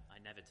me. I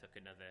never took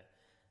another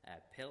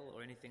pill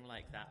or anything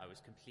like that. I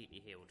was completely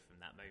healed from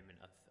that moment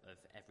of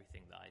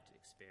everything that I'd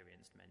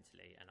experienced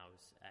mentally, and I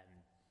was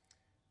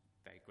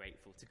very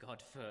grateful to God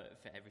for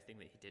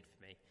everything that he did for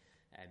me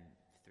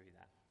through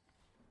that.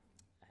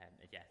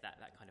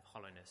 That kind of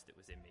hollowness that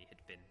was in me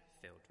had been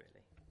filled,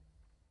 really.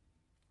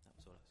 That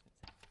was all I was going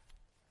to say.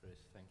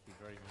 Chris, thank you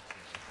very much.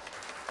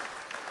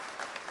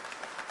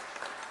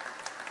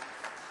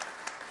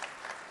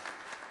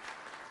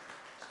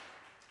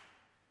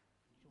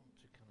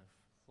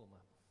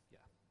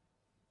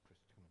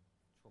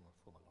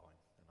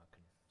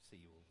 See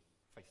you all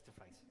face to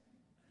face.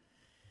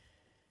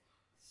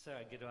 So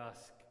I'm going to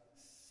ask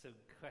some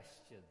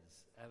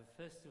questions.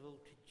 First of all,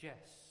 to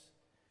Jess.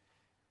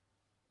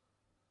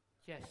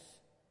 Jess,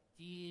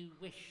 do you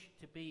wish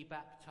to be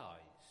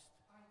baptised?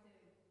 I do.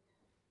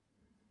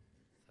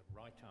 The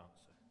right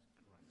answer.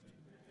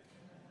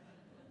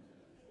 Great.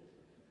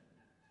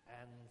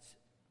 And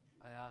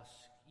I ask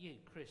you,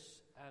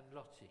 Chris and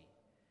Lottie,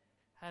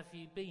 have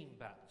you been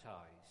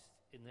baptised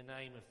in the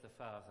name of the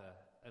Father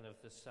and of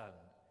the Son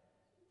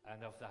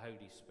and of the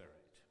Holy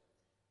Spirit?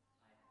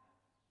 I have.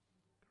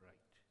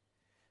 Great.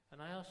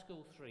 And I ask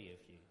all three of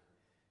you,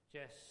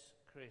 Jess,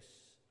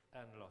 Chris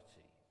and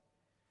Lottie,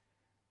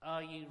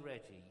 are you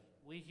ready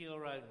with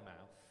your own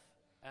mouth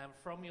and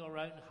from your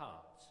own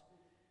heart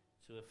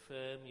to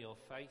affirm your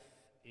faith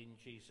in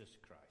Jesus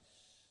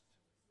Christ?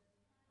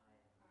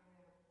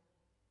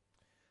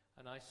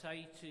 And I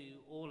say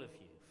to all of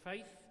you,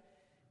 faith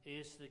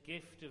is the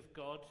gift of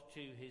God to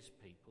his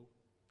people.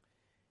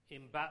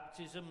 In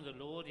baptism,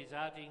 the Lord is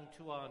adding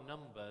to our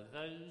number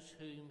those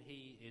whom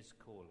he is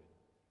calling.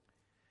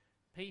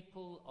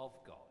 People of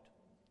God,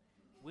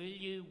 will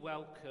you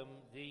welcome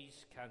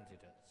these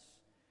candidates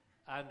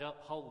and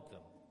uphold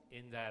them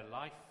in their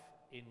life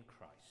in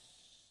Christ.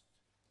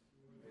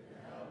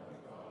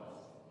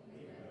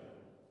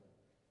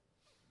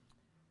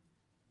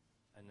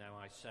 And now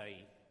I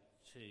say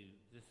to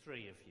the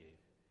three of you,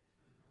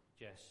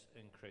 Jess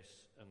and Chris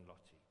and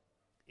Lottie,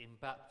 in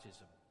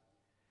baptism,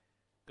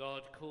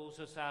 God calls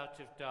us out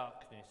of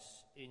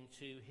darkness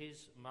into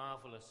his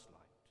marvellous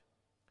light.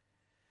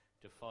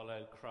 To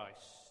follow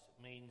Christ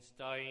means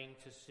dying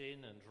to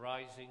sin and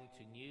rising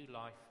to new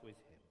life with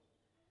him.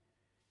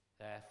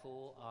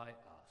 Therefore I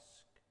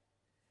ask,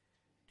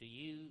 do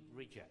you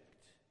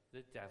reject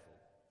the devil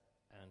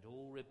and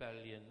all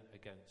rebellion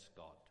against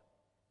God?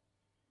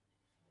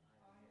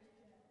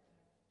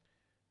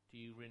 Do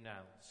you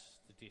renounce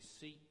the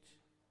deceit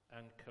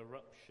and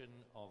corruption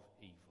of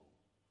evil?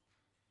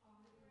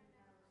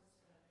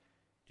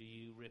 Do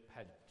you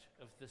repent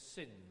of the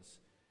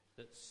sins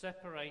that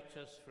separate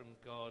us from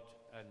God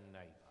and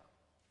neighbour?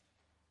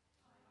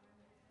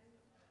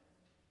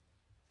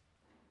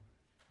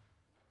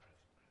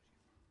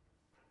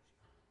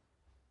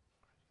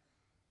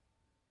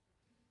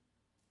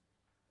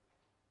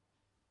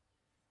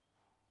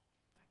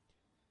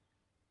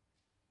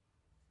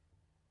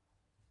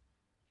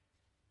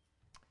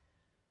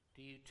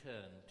 Do you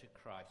turn to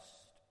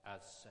Christ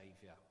as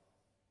Saviour?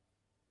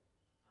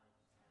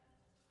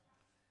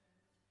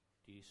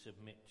 Do you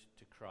submit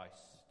to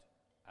Christ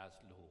as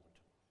Lord?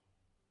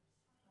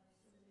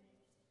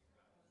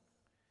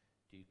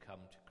 Do you come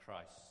to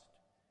Christ,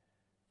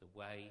 the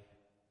way,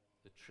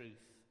 the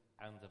truth,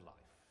 and the life?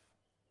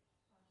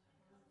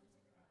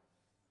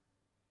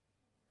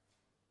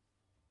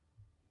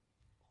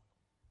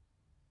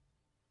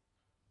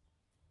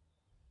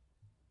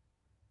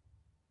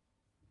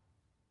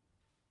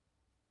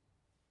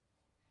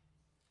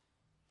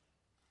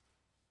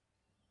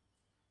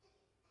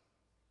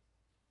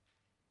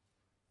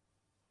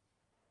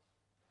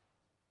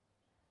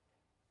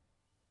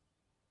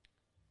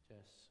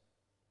 Yes,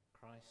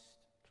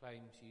 Christ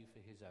claims you for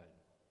his own.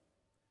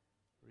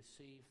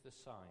 Receive the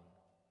sign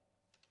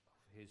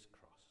of his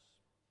cross.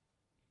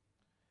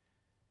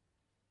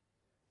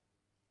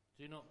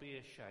 Do not be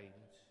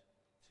ashamed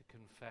to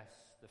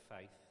confess the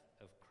faith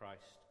of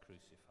Christ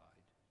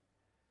crucified.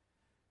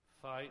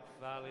 Fight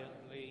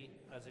valiantly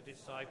as a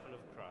disciple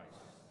of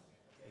Christ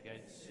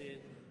against sin,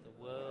 the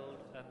world,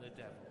 and the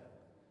devil,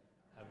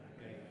 and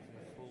bring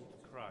to full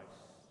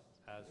Christ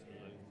as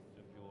Lord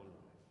of your life.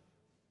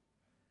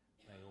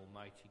 May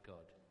Almighty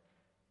God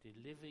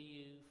deliver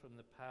you from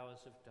the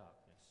powers of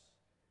darkness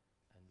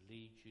and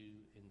lead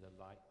you in the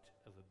light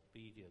of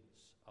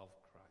obedience of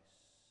Christ.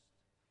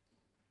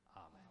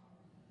 Amen.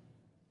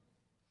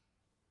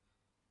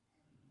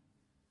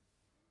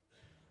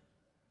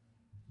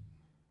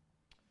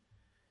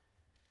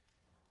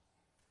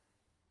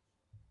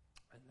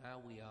 And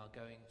now we are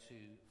going to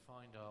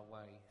find our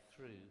way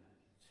through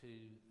to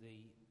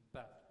the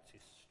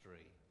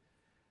baptistry.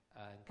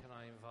 And can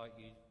I invite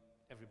you,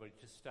 everybody,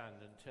 to stand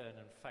and turn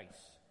and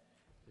face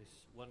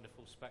this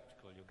wonderful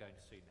spectacle you're going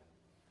to see now.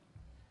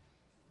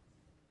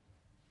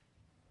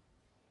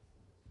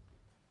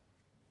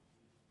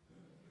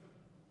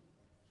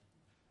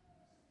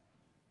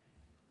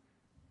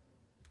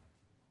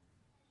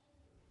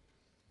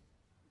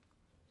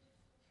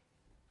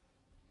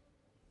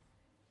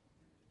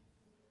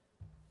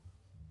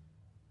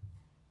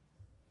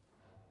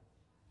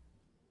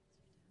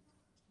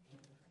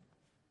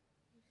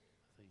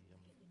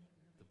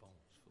 The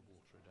bowls for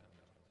water are down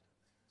there.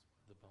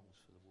 The bowls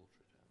for the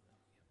water are down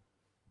there.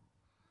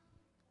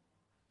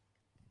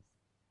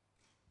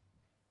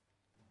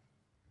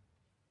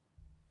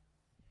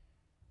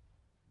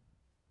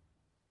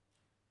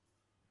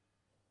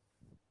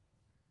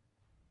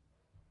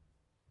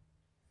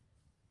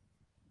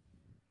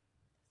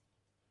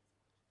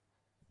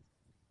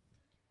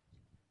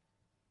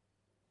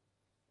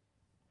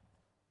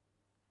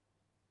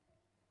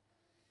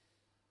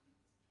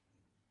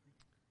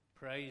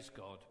 Praise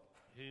God,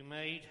 who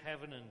made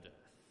heaven and earth,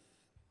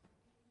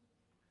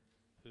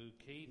 who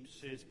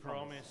keeps his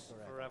promise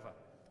forever.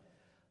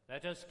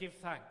 Let us give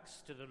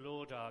thanks to the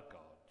Lord our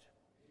God.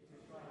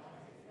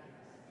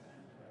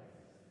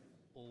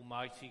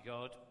 Almighty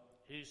God,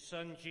 whose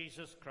Son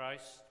Jesus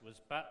Christ was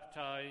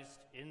baptized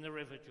in the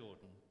river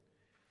Jordan,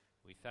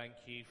 we thank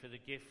you for the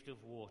gift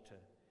of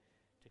water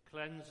to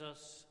cleanse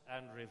us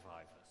and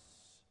revive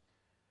us.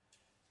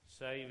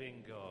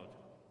 Saving God,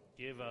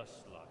 give us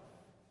life.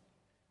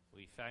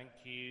 We thank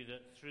you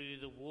that through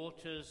the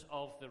waters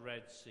of the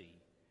Red Sea,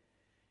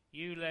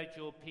 you led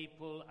your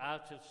people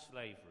out of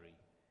slavery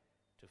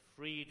to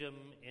freedom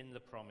in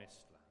the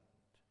promised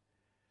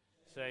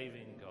land.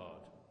 Saving God,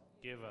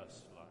 give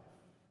us life.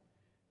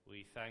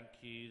 We thank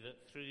you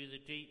that through the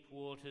deep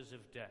waters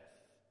of death,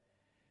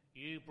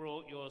 you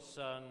brought your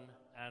Son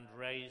and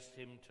raised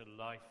him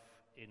to life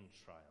in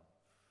triumph.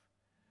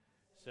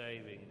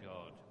 Saving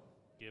God,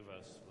 give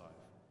us life.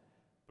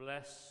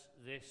 Bless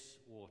this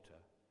water,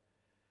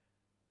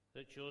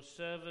 that your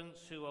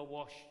servants who are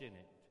washed in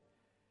it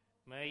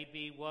may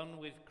be one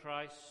with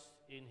Christ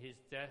in his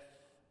death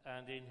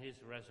and in his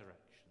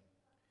resurrection,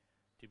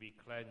 to be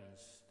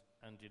cleansed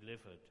and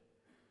delivered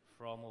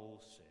from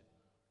all sin.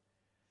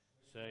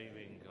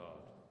 Saving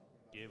God,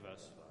 give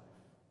us life.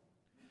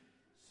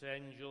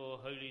 Send your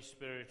Holy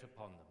Spirit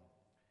upon them.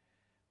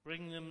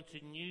 Bring them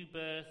to new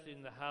birth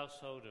in the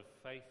household of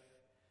faith,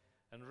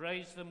 and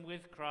raise them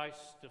with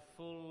Christ to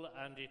full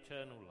and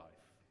eternal life.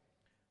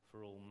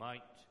 For all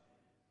might,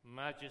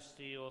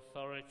 majesty,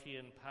 authority,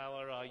 and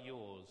power are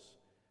yours,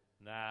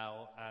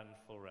 now and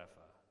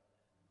forever.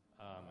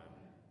 Amen.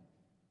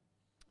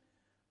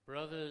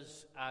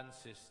 Brothers and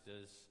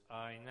sisters,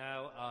 I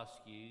now ask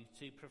you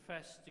to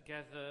profess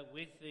together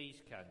with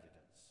these candidates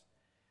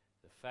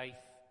the faith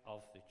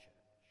of the Church.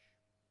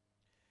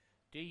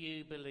 Do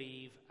you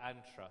believe and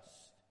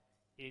trust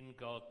in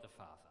God the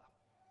Father?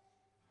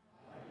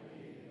 I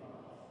believe in God,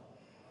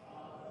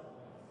 Father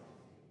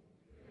Almighty,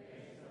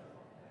 creator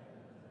of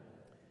heaven and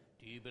earth.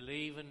 Do you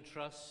believe and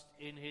trust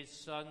in his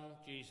Son,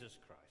 Jesus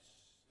Christ?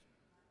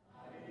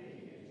 I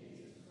believe in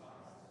Jesus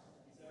Christ,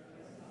 his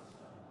only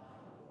Son,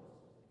 our Lord,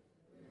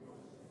 who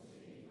was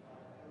conceived by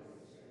the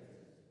Holy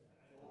Spirit,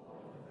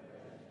 born of the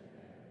Virgin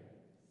Mary,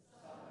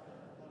 suffered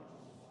under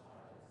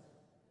Pontius Pilate,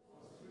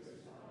 was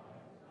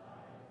crucified,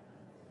 died,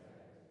 and was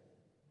buried.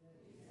 He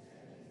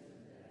descended into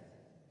the dead.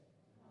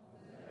 On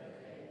the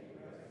third day he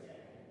rose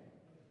again.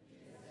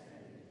 He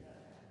ascended into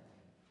heaven,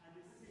 and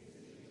is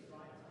seated at his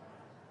right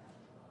hand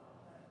of the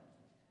Father.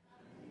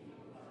 And he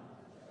will come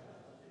to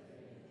judge the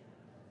living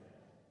and the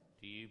dead.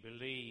 Do you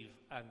believe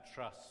and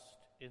trust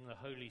in the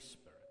Holy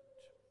Spirit?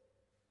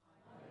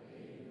 I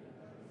believe in the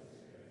Holy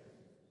Spirit,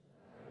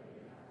 the Holy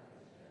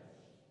Catholic Church,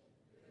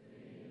 the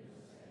communion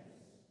of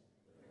saints, the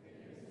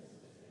forgiveness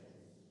of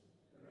sins,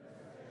 the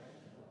resurrection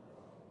of the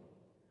body,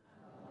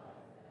 and the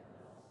life everlasting.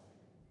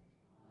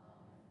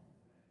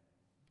 Amen.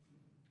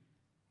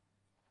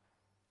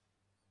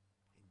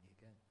 In you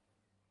go.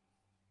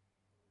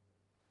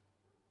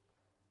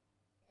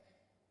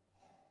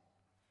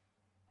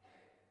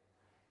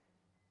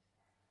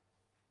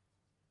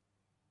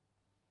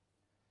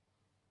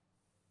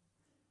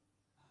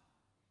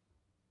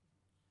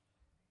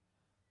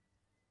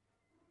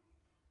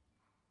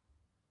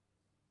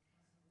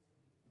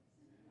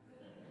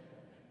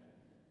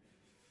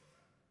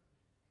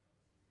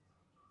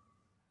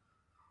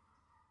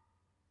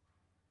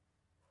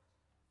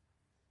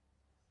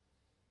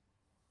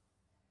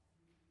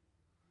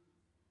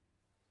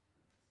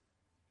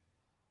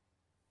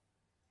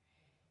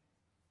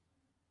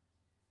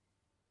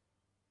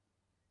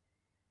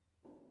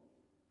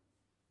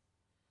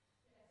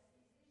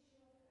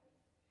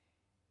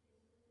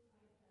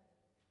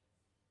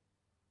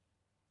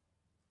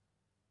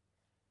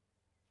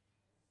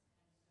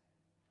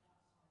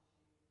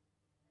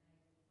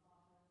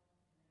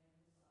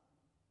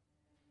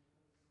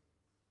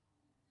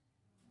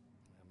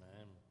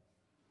 Amen.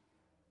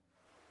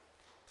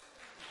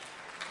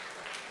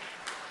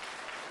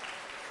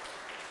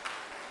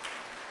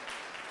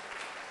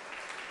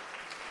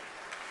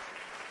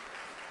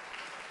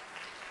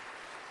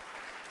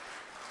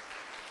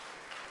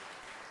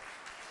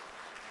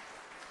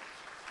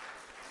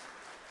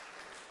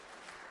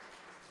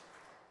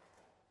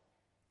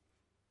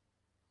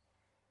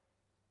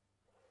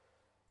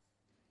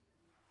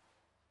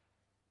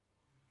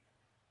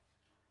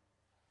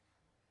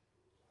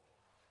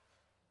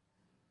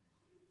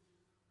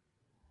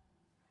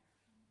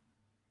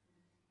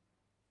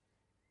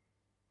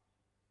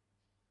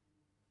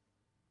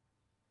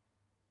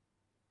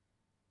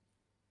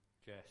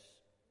 Jess,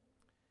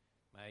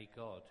 may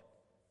God,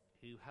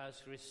 who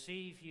has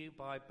received you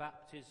by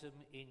baptism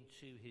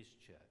into his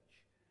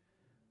church,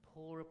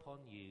 pour upon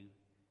you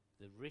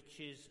the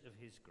riches of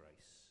his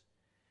grace,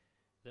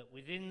 that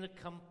within the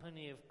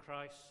company of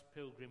Christ's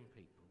pilgrim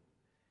people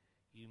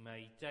you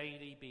may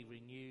daily be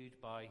renewed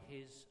by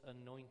his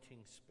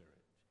anointing spirit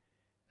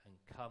and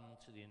come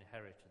to the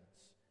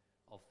inheritance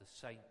of the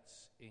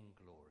saints in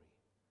glory.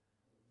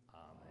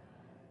 Amen.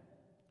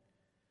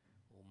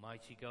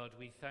 Almighty God,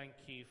 we thank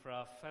you for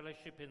our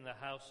fellowship in the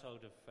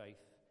household of faith,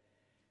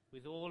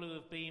 with all who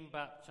have been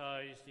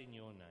baptized in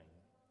your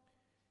name.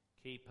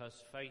 Keep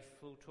us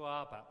faithful to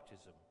our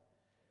baptism,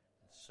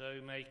 and so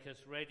make us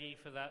ready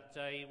for that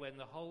day when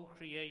the whole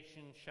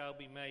creation shall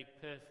be made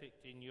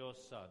perfect in your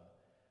Son,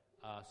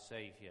 our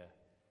Saviour,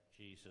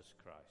 Jesus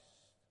Christ.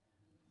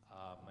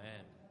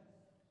 Amen.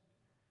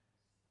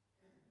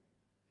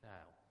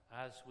 Now,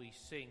 as we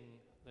sing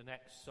the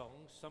next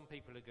song, some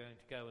people are going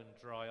to go and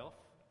dry off,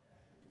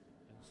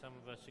 and some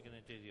of us are going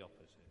to do the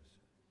opposites.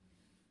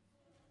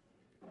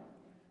 If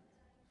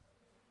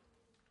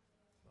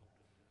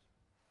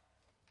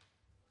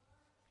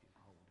you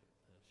hold it,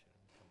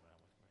 she'll come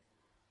round with me.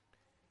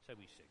 So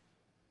we sing.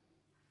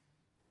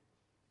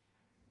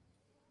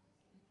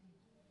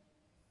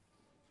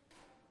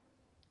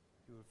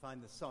 You will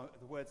find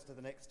the words to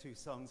the next two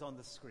songs on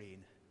the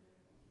screen.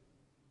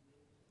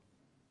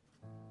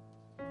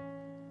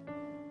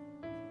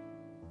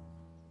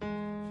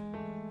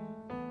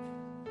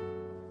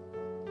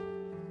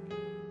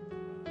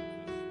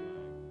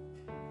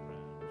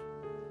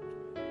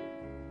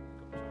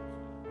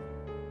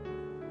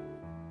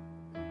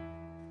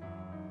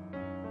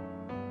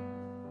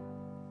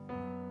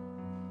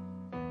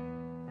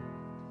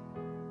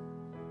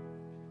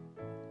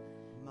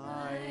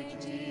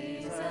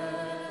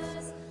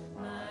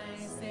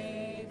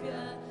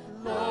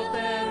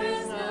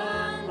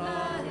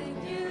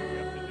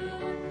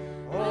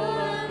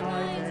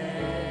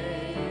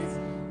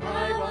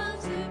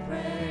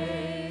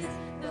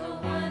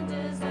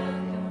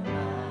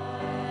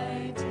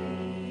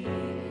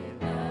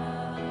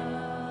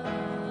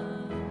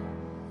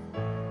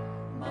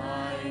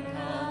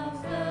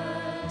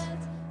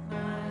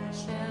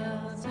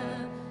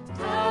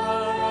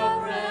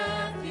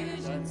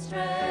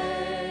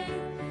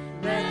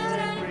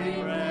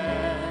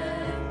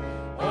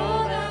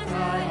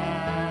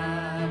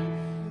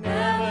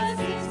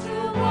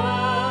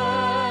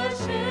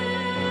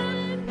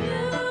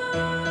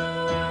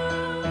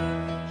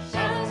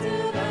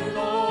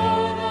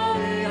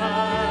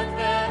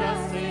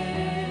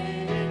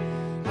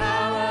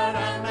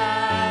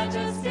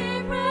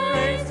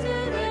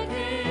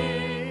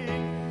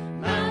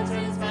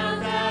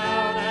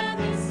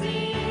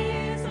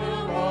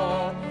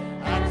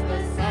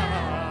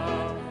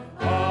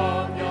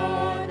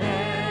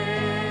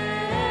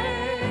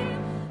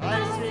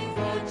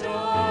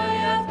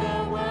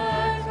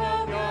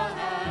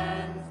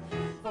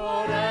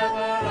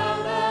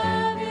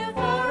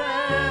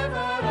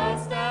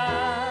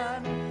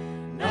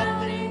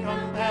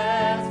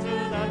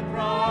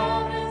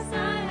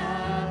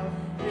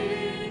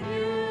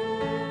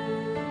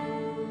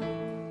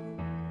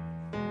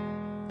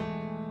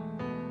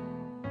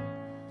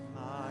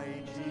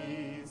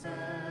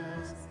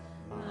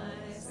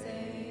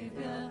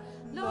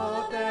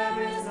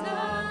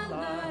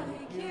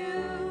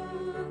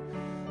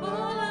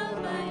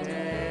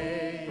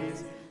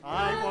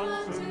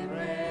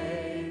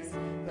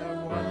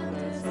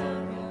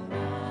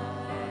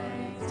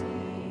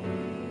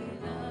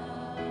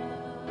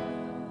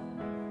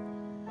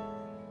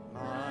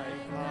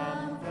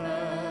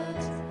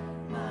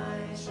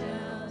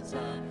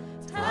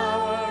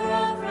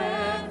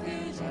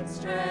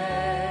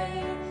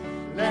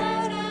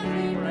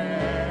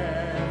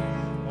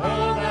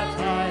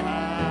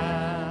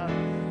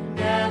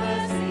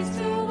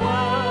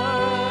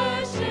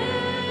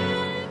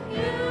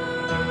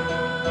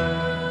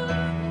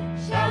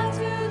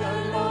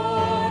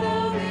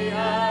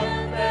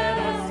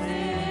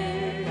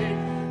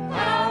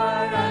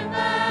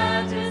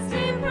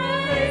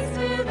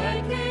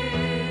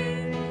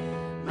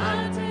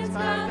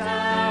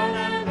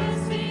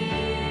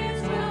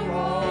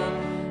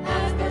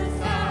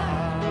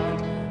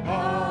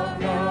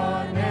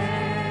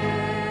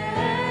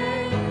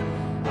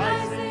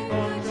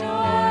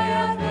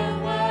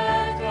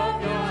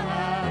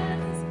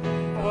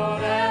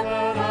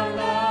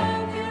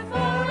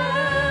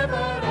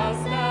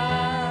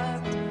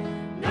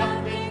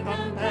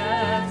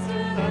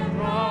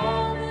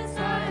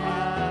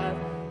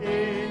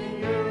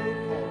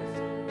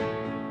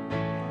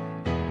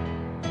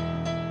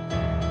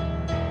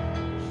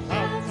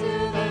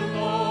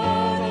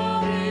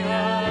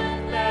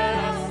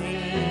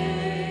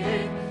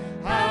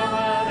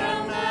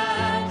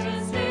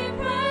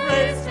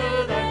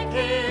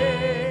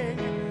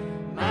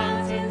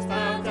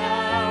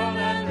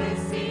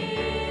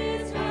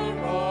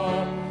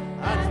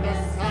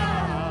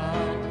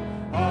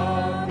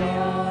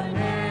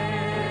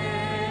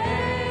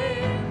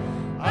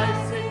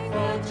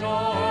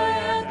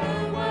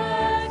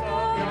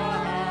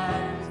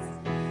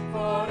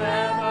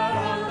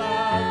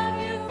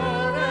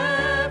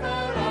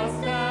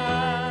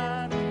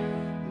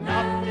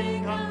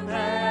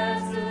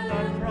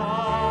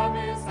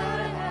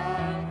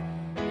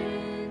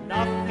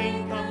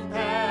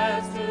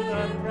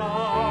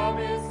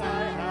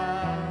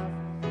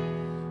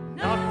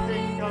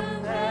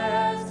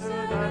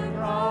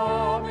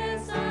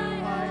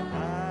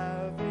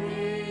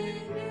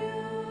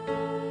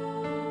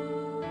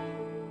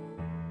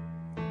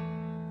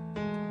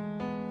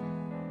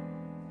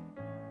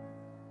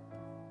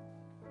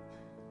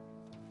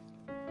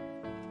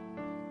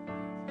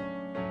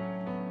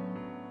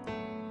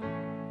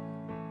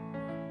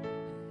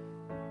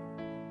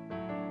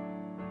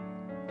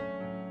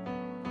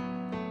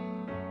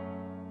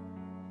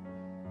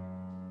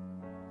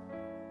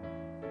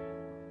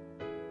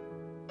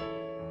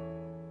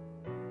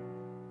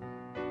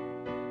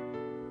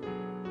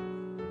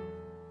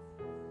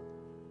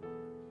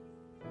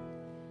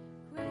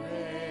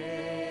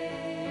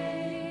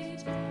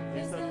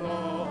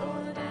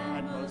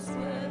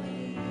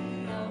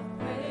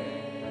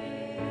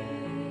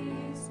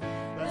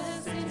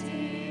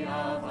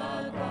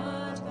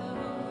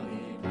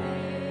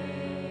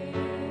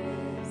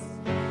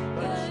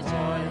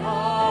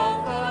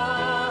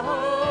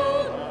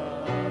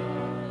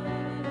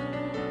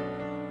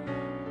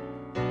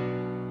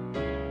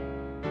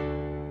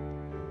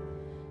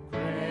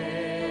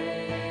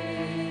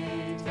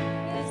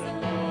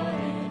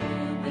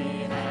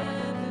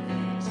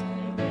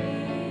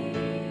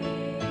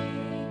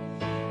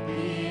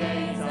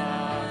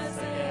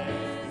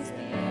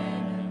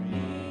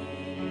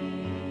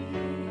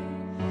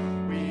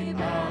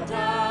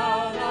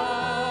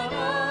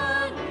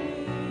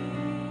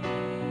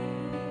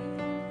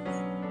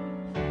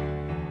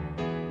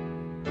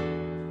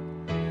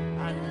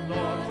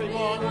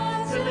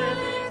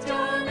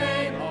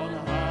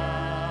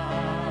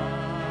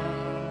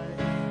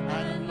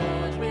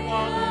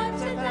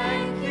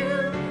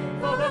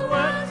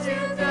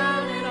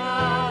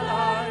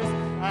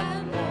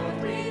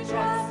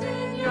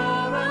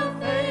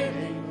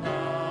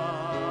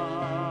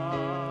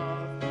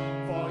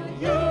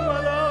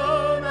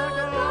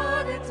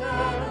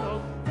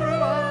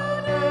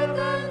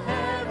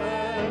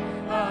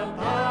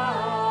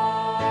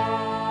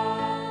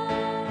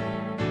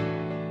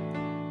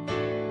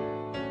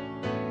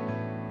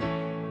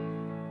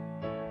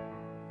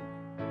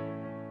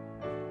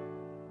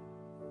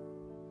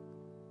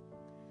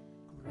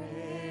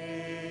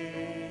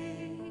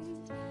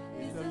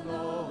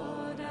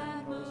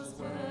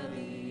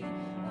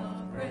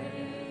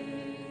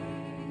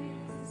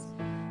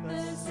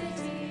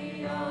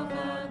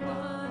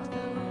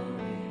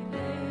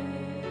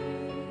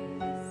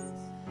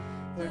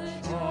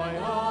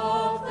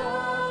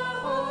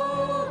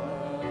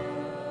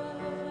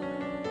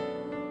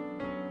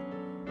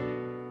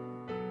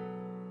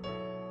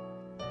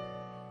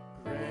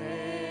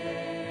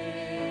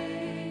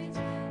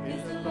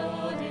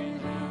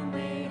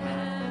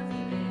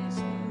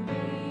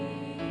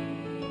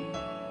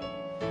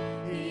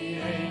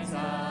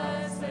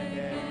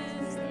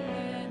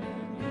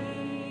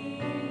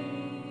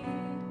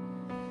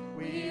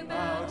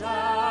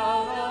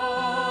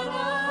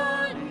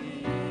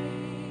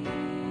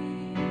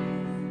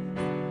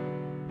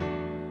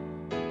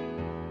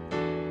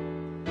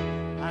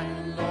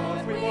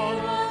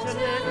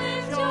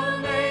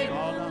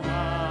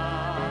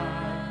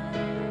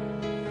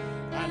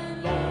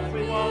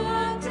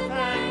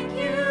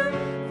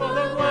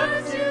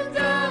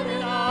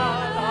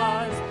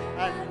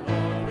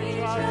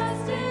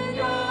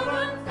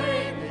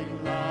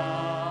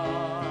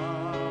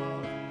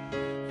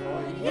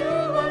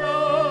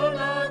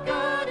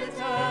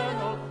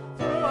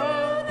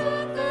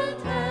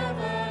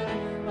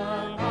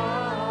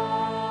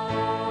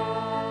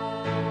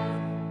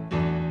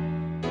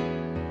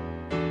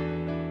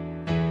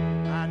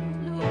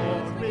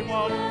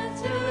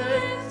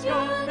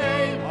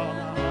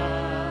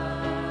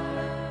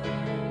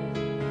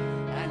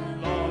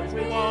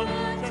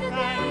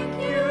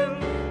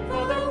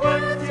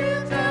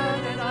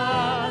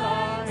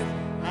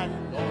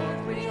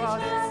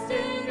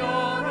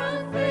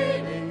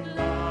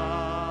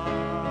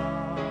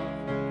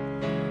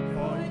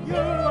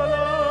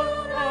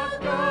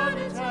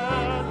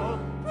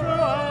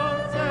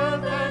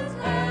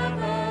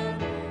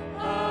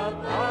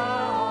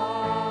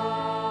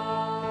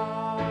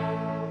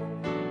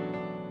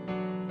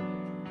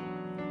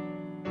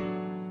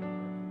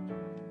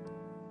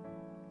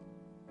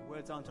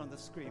 words aren't on the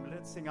screen.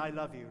 Let's sing I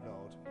Love You,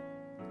 Lord.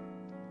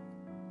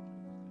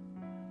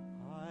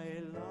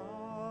 I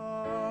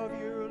love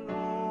you,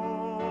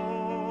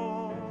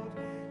 Lord,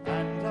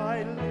 and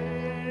I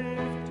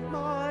lift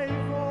my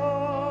voice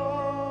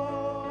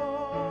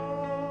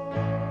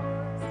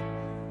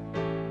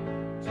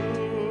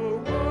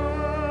to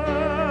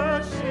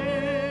worship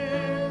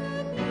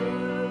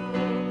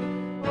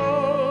you,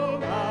 oh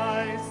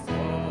my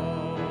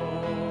soul,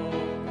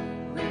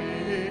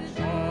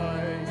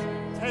 rejoice.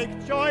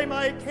 Take joy,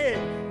 my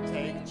King,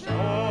 take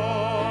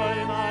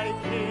joy, my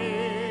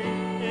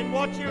King, in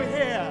what you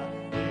hear,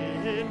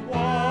 in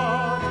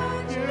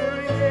what you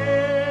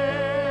hear.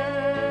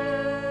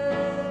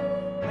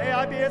 May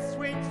I be a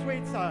sweet,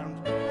 sweet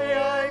sound. May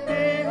I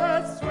be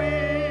a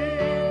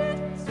sweet,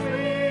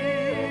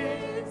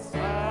 sweet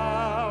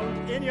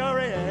sound in your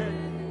ear,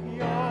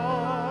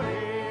 your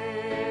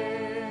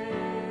ear.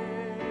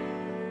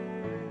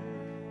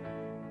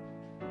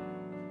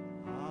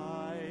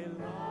 I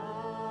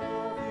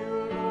love you,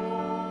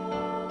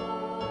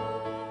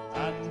 Lord,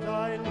 and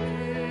I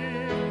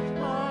lift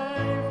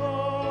my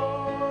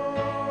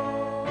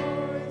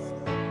voice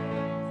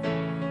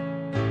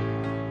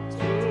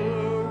to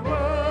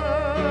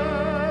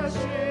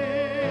worship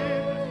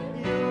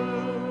you,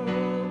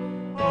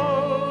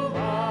 oh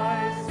my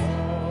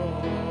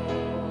soul,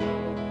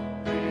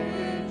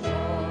 rejoice.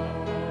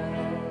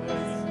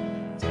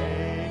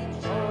 Take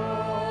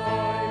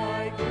joy,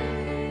 my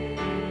King,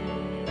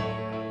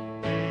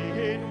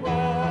 in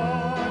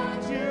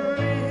what you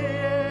hear.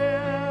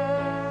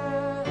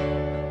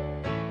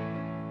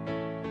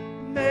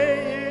 May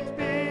it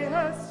be a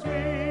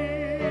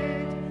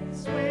sweet,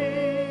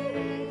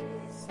 sweet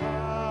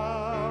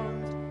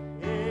sound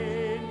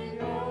in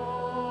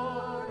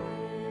your ear.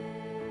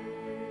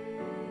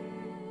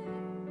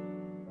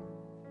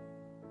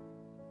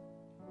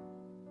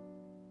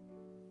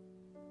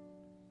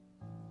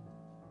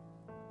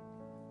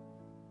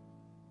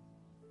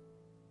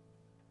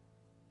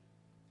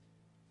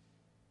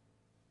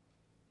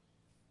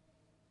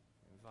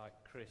 Invite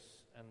Chris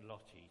and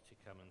Lottie to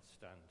come and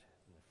stand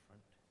in the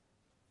front.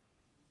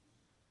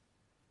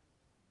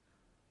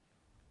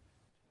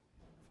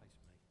 Face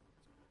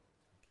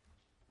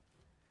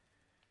me.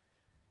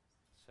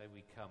 So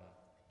we come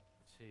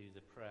to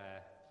the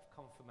prayer of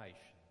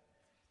confirmation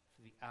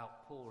for the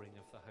outpouring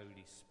of the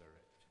Holy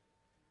Spirit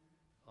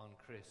on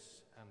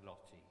Chris and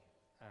Lottie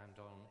and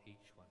on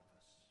each one of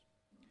us.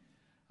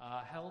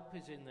 Our help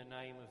is in the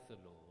name of the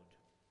Lord,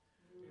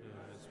 who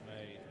has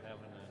made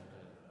heaven and earth.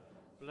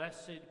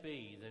 Blessed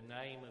be the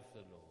name of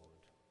the Lord.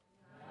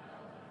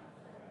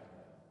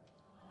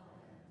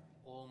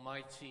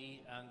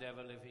 Almighty and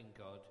ever-living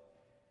God,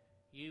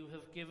 you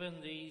have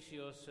given these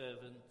your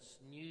servants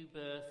new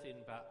birth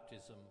in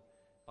baptism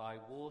by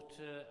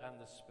water and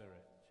the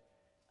Spirit,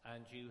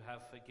 and you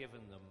have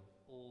forgiven them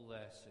all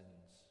their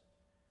sins.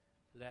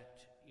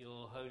 Let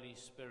your Holy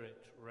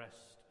Spirit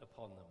rest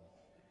upon them,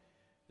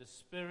 the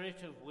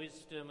Spirit of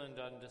wisdom and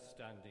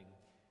understanding,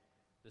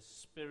 the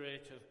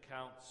Spirit of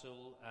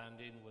counsel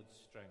and inward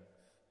strength,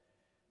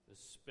 the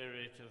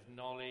Spirit of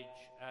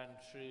knowledge and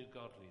true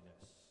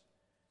godliness,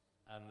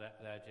 and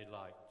let their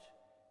delight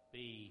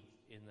be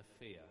in the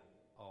fear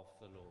of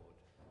the Lord.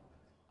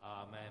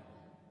 Amen.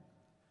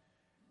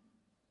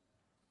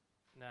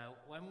 Now,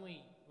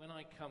 when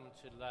I come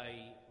to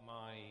lay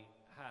my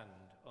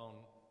hand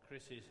on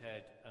Chris's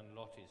head and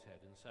Lottie's head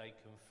and say,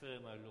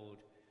 confirm, O Lord,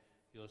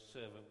 your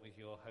servant with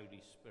your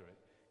Holy Spirit,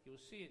 you'll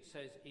see it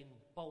says in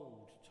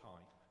bold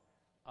type,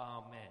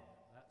 Amen.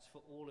 That's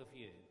for all of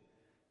you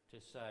to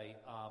say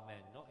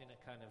Amen, not in a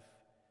kind of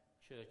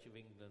Church of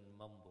England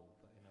mumble,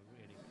 but in a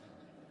really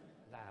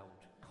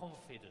loud,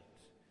 confident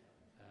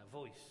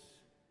voice.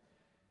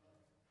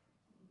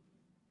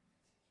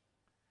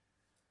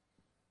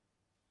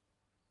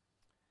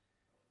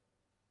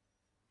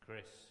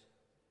 Chris,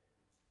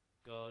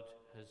 God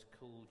has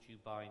called you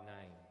by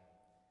name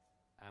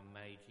and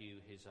made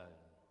you his own.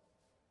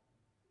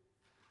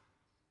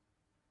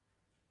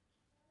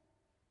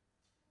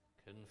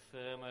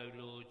 Confirm, O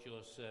Lord,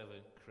 your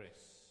servant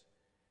Chris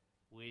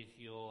with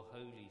your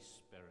Holy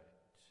Spirit.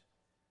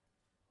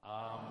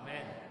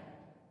 Amen.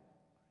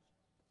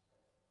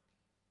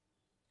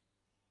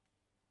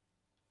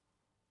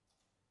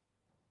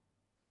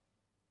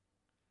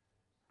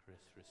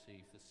 Chris,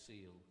 receive the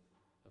seal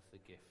of the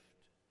gift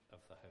of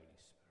the Holy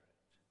Spirit.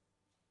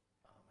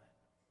 Amen.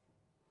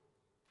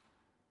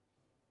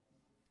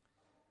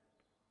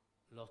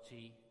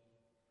 Lottie,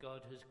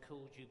 God has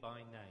called you by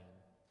name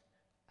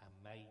and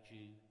made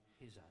you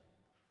his own.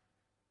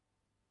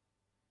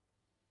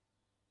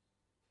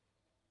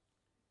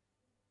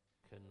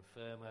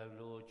 Confirm, O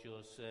Lord,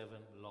 your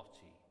servant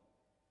Lottie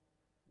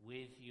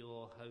with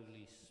your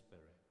Holy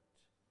Spirit.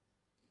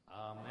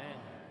 Amen.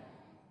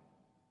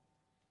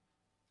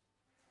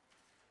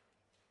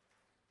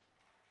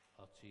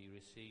 Lottie,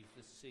 receive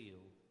the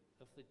seal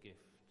of the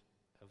gift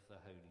of the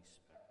Holy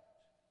Spirit.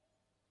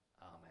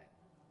 Amen.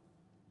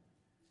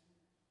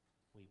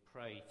 We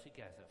pray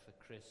together for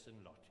Chris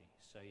and Lottie,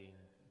 saying,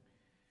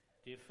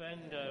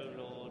 Defend, O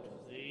Lord,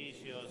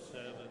 these your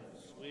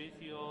servants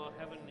with your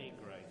heavenly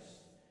grace,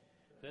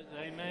 that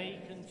they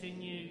may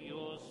continue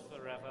yours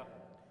forever,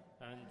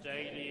 and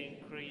daily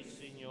increase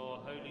in your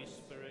Holy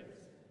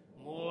Spirit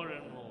more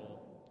and more,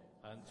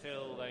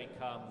 until they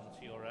come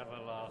to your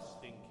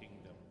everlasting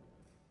kingdom.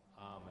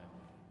 Amen.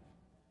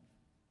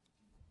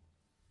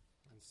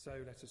 And so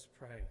let us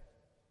pray.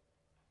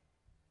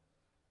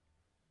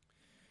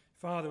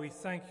 Father, we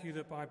thank you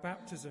that by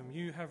baptism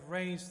you have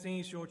raised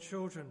these your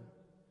children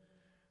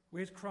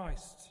with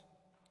Christ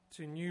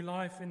to new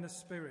life in the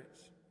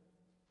Spirit.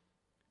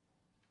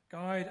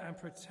 Guide and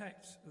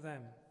protect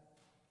them,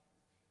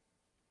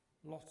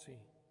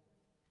 Lottie,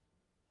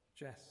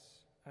 Jess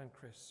and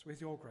Chris, with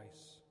your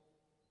grace,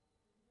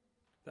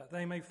 that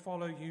they may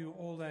follow you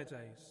all their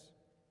days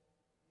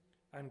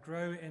and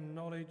grow in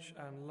knowledge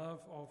and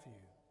love of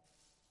you.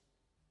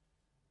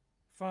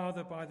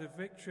 Father, by the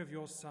victory of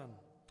your Son,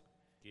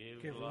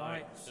 give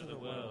light to the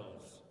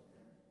world.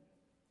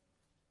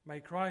 May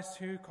Christ,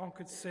 who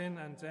conquered sin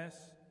and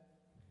death,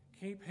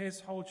 keep his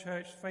whole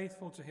church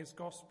faithful to his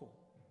gospel.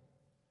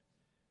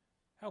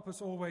 Help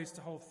us always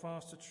to hold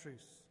fast to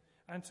truth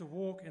and to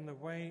walk in the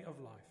way of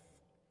life.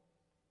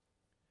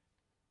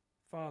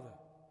 Father,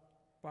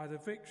 by the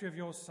victory of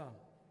your Son,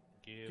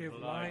 give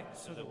light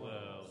to the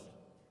world.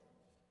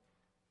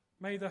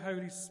 May the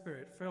Holy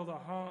Spirit fill the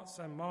hearts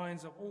and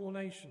minds of all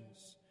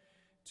nations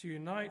to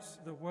unite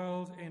the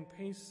world in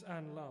peace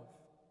and love.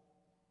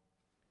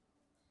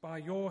 By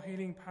your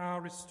healing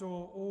power,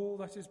 restore all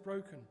that is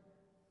broken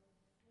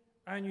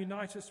and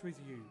unite us with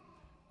you,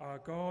 our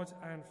God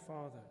and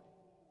Father.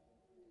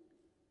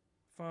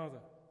 Father,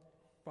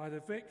 by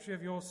the victory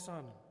of your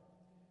Son,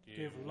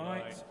 give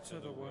light to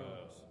the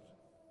world.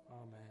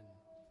 Amen.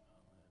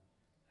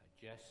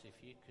 Jess,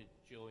 if you could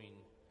join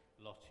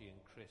Lottie and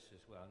Chris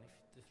as well, and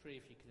if the three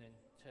of you can then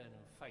turn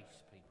and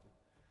face people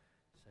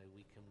so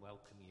we can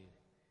welcome you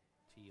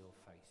to your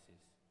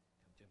faces.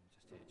 Come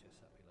just here, Jess,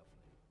 that'd be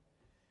lovely.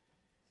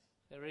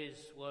 There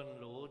is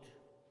one Lord,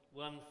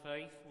 one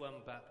faith,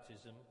 one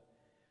baptism.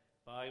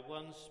 By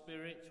one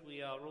Spirit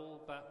we are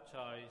all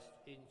baptized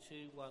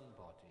into one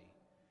body.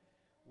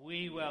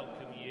 We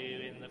welcome you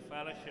in the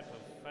fellowship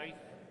of faith.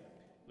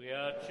 We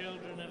are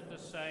children of the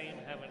same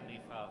Heavenly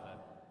Father.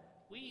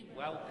 We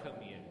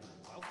welcome you.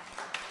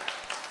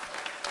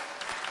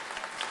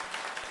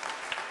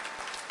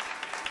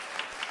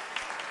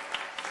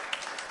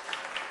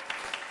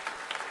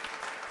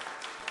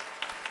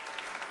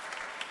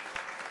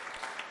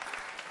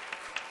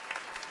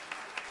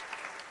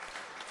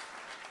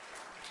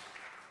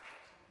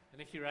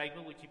 And if you're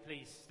able, would you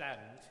please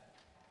stand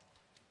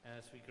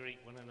as we greet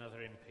one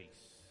another in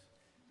peace.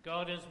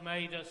 God has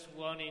made us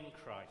one in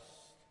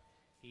Christ.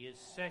 He has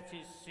set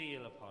his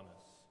seal upon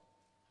us.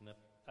 And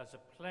as a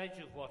pledge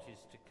of what is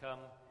to come,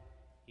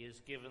 he has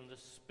given the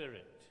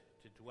Spirit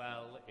to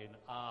dwell in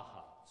our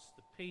hearts.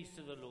 The peace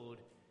of the Lord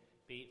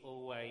be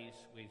always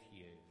with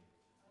you.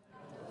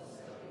 And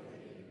also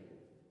with you.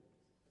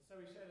 So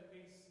we share the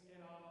peace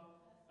in our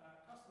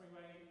customary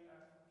way,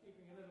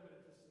 keeping a little bit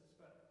of distance,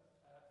 but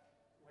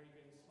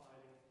waving,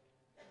 smiling,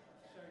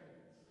 showing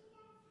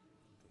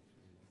the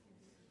peace.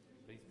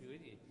 Peace be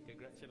with you.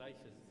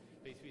 Congratulations.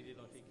 Peace be with you,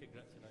 Lottie.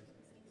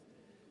 Congratulations.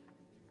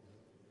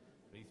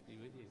 Peace be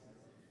with you.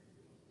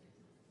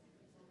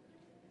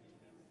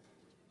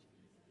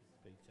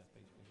 Peter,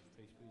 peace be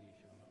with you,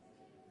 Charlotte.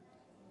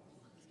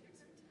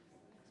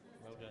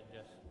 Well done,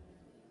 Jess.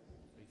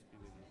 Peace be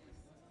with you.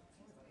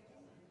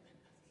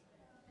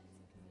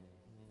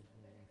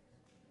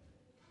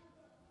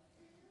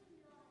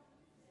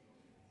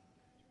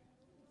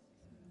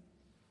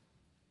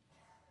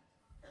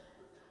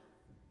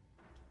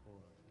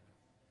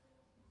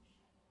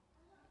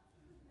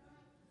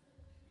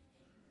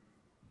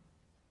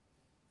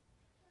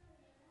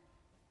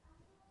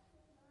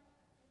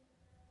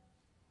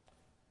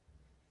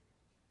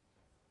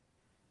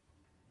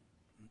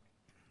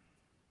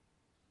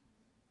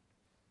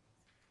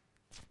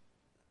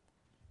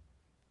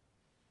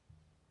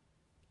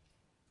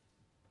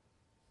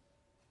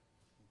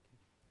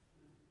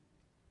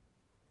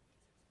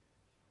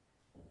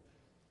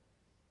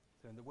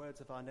 So in the words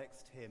of our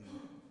next hymn,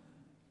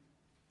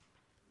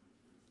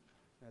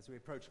 as we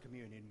approach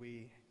communion,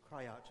 we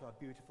cry out to our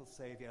beautiful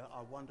Saviour,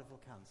 our wonderful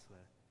Counselor,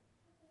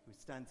 who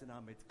stands in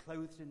our midst,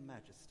 clothed in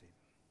majesty.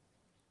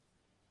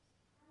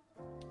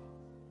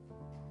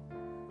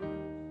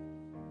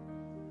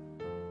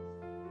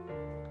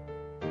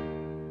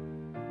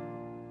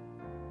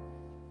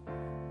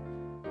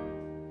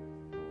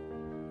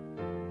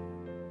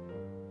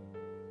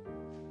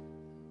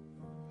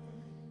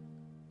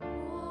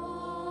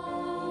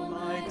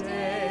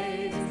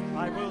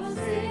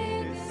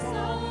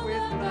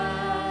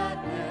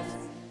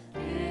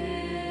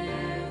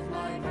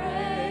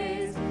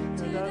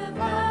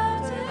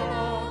 Fountain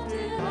of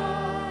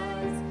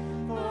delights,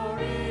 for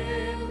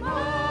in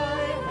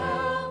my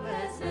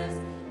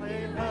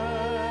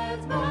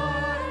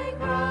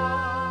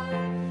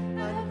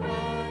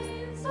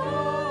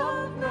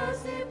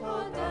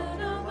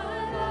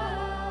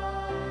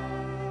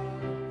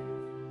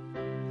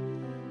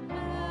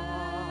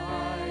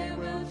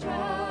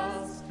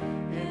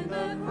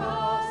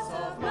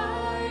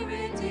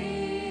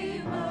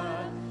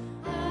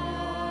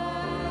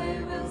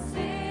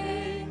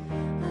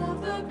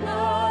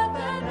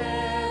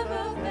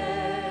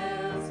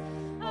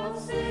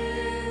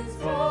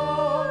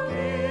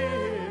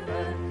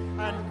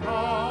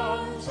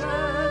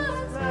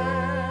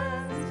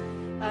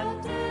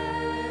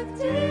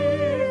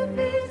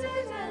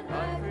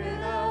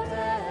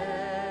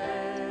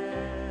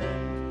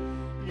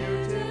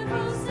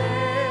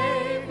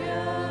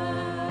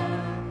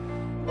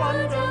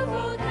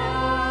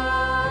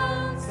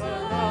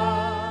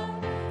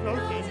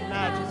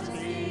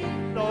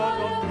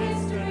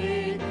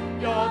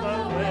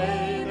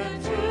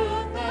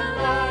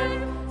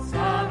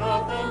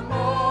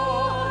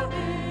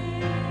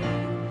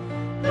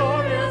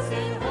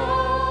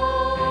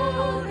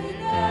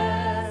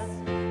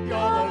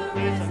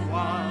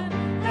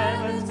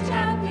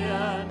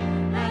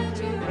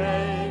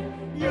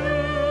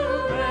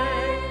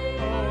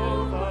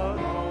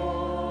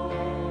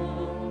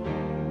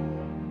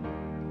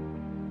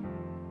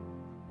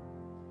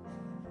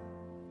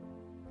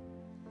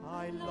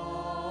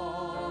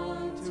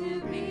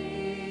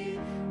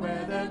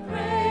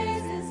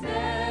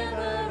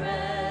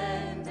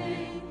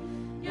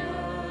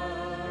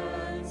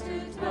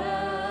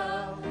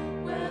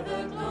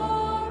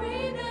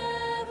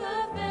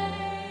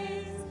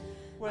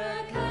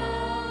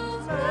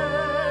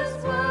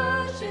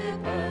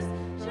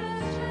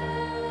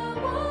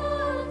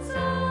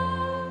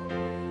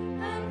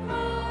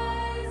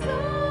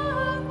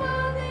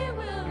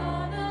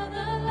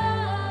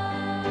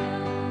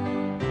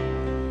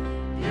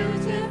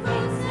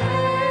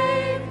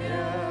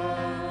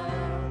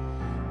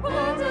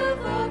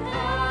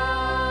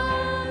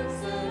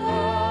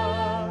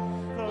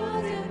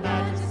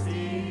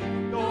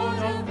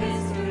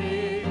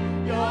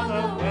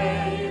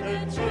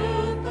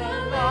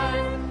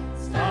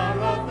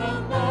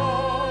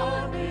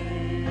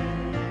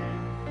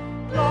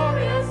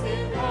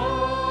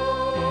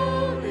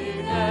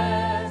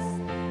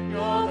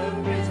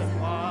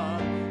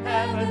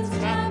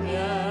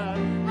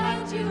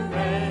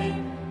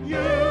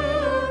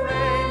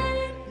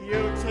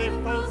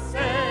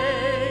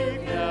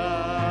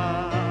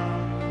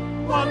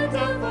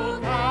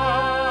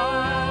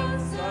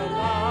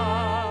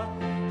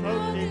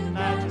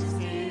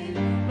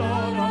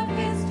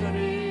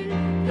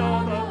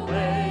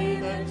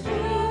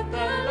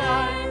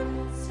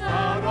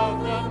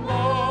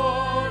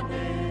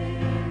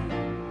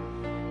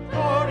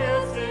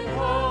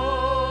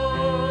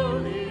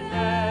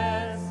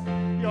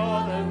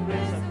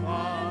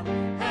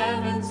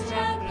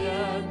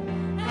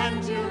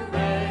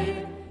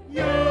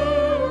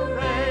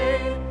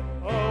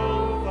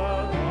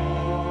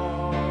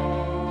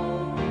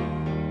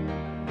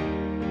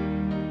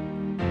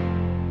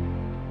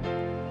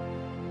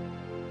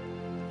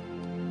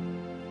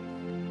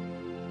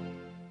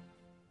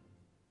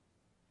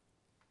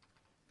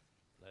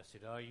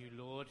Blessed are you,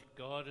 Lord,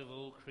 God of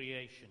all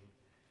creation.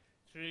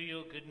 Through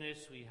your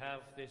goodness we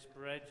have this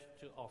bread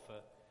to offer,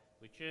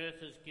 which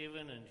earth has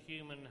given and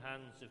human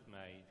hands have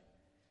made.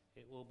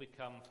 It will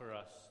become for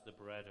us the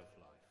bread of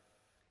life.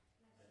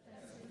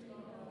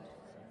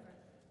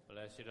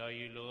 Blessed are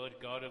you, Lord,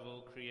 God of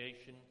all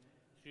creation.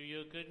 Through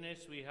your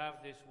goodness we have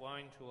this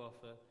wine to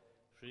offer,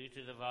 fruit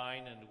of the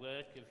vine and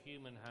work of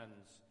human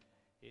hands.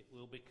 It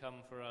will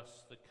become for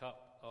us the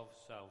cup of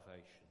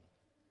salvation.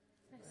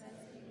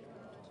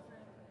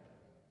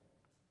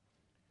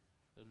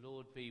 The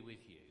Lord be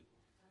with you.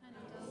 And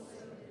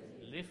also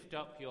with you. Lift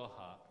up your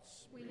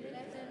hearts. We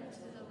lift them to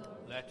the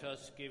Lord. Let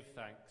us give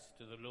thanks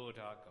to the Lord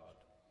our God.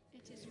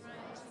 It is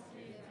right to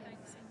give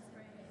thanks and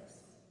praise.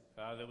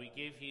 Father, we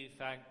give you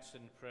thanks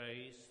and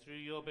praise through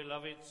your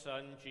beloved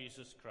Son,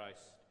 Jesus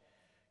Christ,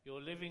 your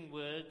living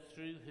word,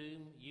 through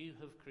whom you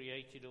have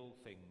created all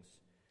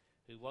things,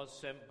 who was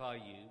sent by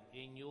you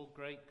in your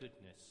great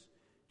goodness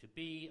to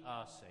be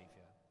our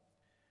Saviour.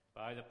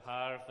 By the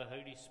power of the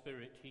Holy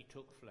Spirit he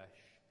took flesh.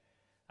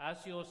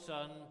 As your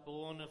Son,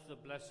 born of the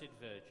Blessed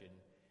Virgin,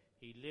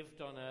 he lived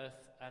on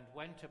earth and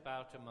went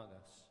about among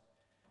us.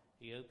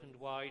 He opened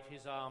wide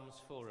his arms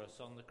for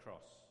us on the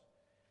cross.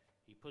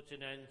 He put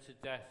an end to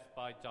death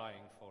by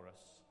dying for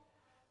us,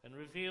 and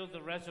revealed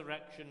the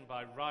resurrection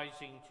by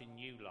rising to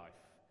new life.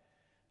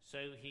 So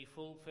he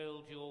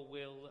fulfilled your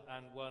will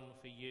and won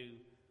for you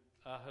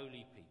a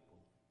holy people.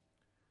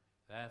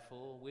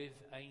 Therefore, with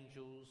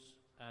angels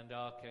and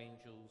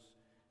archangels,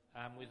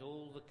 and with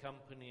all the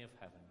company of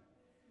heaven,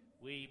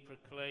 we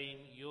proclaim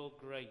your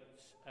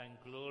great and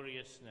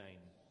glorious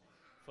name,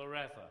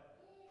 forever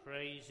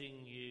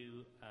praising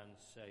you and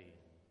saying,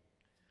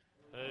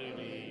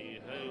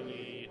 Holy,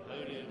 holy,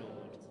 holy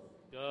Lord,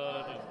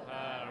 God of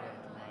power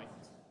and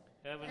might,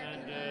 heaven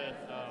and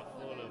earth are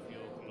full of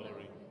your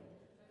glory.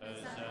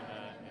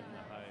 Hosanna in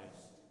the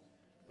highest.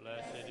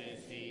 Blessed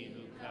is he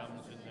who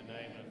comes in the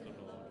name of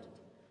the Lord.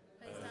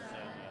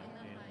 Hosanna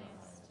in the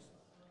highest.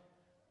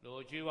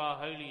 Lord, you are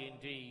holy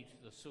indeed,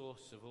 the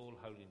source of all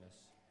holiness.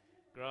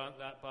 Grant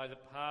that by the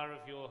power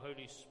of your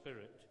Holy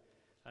Spirit,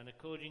 and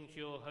according to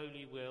your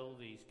holy will,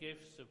 these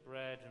gifts of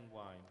bread and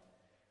wine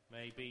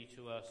may be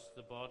to us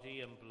the body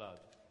and blood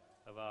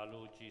of our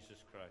Lord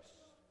Jesus Christ,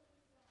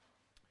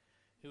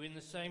 who in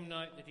the same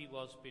night that he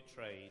was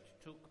betrayed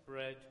took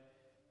bread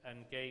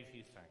and gave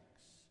you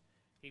thanks.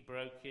 He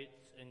broke it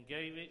and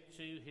gave it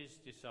to his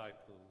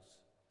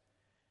disciples,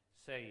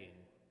 saying,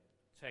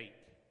 Take,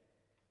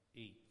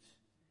 eat.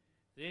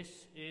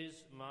 This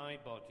is my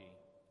body,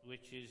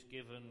 which is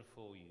given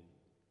for you.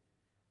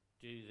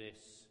 Do this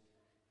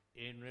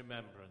in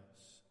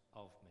remembrance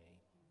of me.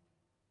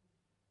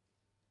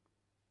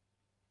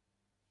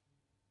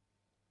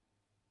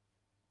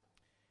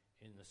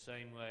 In the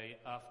same way,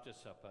 after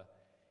supper,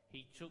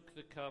 he took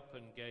the cup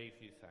and gave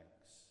you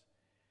thanks.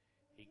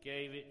 He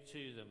gave it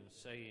to them,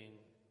 saying,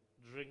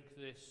 Drink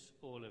this,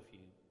 all of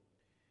you.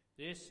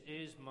 This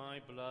is my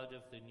blood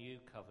of the new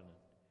covenant,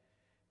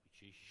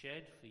 which is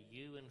shed for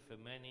you and for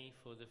many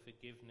for the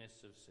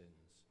forgiveness of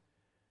sins.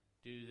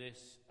 Do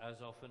this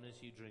as often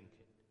as you drink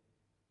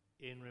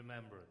it, in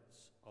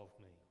remembrance of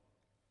me.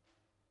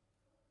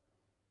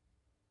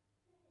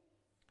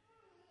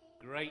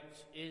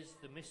 Great is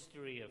the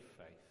mystery of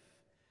faith.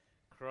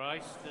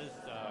 Christ has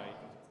died.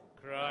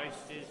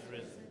 Christ is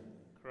risen.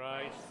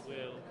 Christ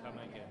will come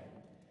again.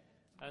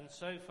 And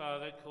so,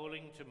 Father,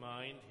 calling to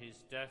mind his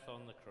death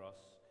on the cross,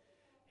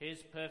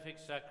 his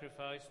perfect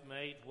sacrifice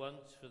made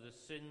once for the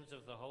sins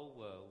of the whole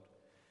world,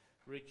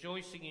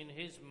 rejoicing in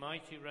his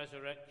mighty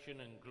resurrection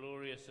and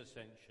glorious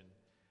ascension,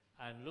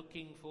 and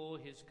looking for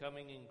his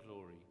coming in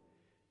glory,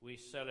 we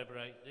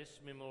celebrate this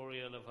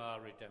memorial of our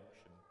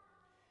redemption.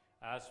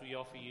 As we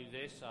offer you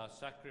this, our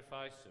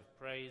sacrifice of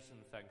praise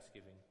and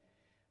thanksgiving,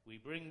 we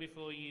bring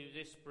before you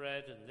this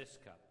bread and this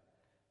cup,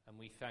 and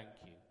we thank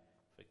you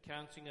for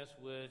counting us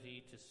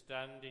worthy to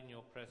stand in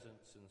your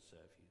presence and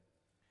serve you.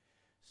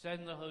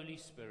 Send the Holy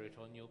Spirit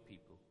on your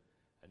people,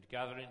 and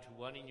gather into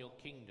one in your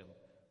kingdom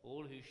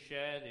all who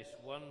share this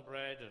one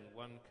bread and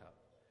one cup,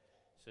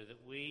 so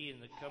that we, in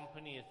the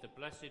company of the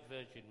Blessed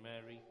Virgin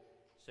Mary,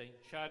 St.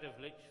 Chad of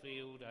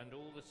Lichfield, and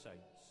all the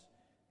saints,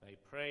 may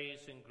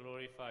praise and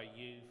glorify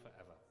you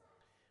forever.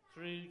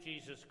 Through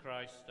Jesus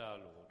Christ our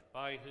Lord,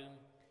 by whom,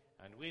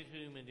 and with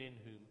whom, and in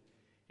whom,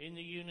 in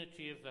the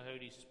unity of the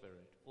Holy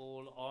Spirit,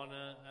 all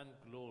honour and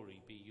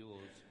glory be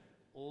yours,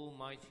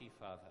 Almighty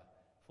Father,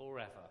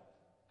 forever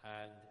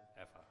and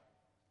ever.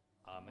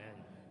 Amen.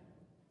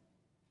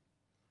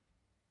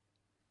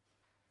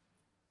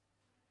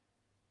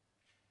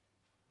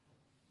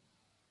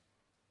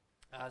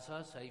 As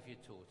our Saviour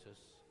taught us,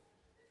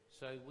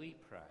 so we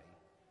pray.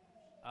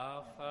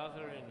 Our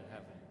Father in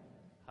heaven,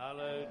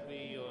 hallowed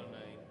be your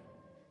name.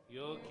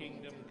 Your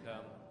kingdom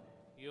come,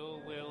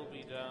 your will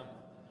be done,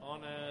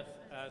 on earth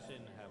as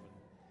in heaven.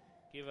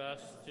 Give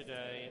us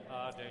today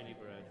our daily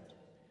bread.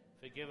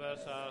 Forgive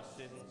us our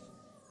sins,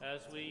 as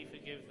we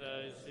forgive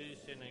those who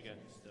sin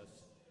against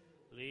us.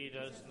 Lead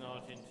us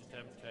not into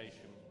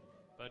temptation,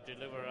 but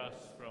deliver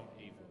us from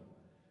evil.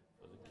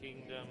 For the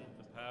kingdom,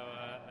 the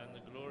power, and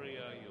the glory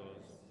are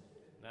yours,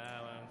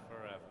 now and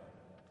forever.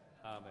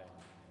 Amen.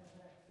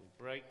 We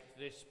break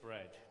this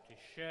bread to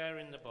share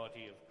in the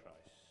body of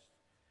Christ.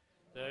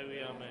 Though we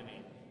are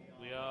many,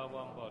 we are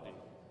one body,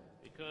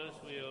 because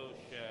we all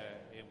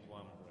share in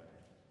one bread.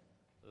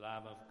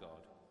 Lamb of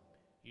God,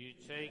 you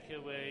take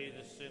away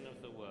the sin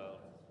of the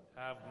world,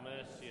 have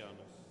mercy on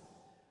us.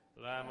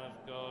 Lamb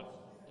of God,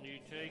 you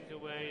take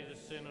away the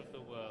sin of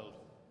the world,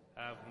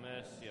 have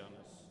mercy on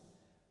us.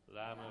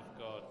 Lamb of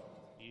God,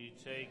 you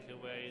take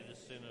away the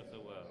sin of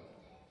the world,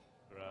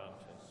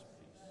 grant us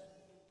peace.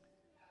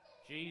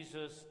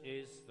 Jesus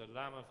is the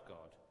Lamb of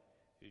God,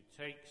 who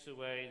takes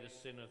away the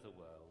sin of the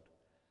world.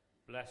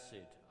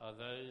 Blessed are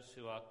those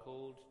who are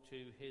called to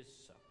his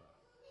supper.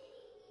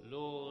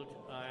 Lord,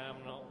 I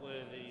am not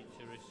worthy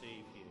to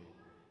receive you,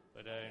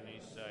 but only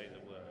say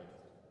the word,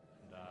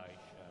 and I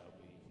shall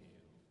be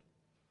healed.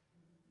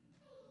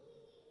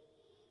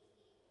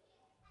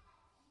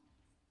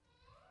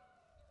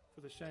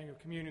 For the sharing of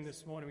communion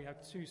this morning, we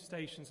have two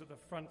stations at the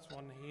front,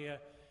 one here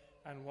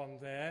and one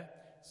there.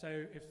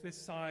 So if this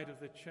side of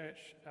the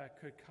church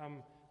could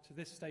come to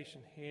this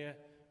station here,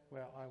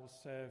 where I will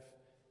serve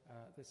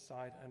this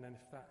side, and then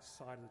if that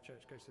side of the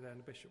church goes to there, and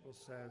the bishop will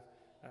serve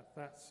at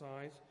that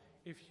side.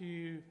 If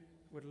you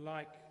would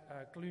like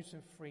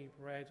gluten-free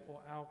bread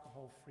or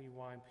alcohol-free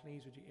wine,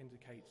 please would you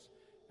indicate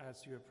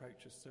as you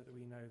approach us so that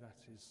we know that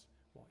is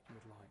what you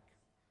would like.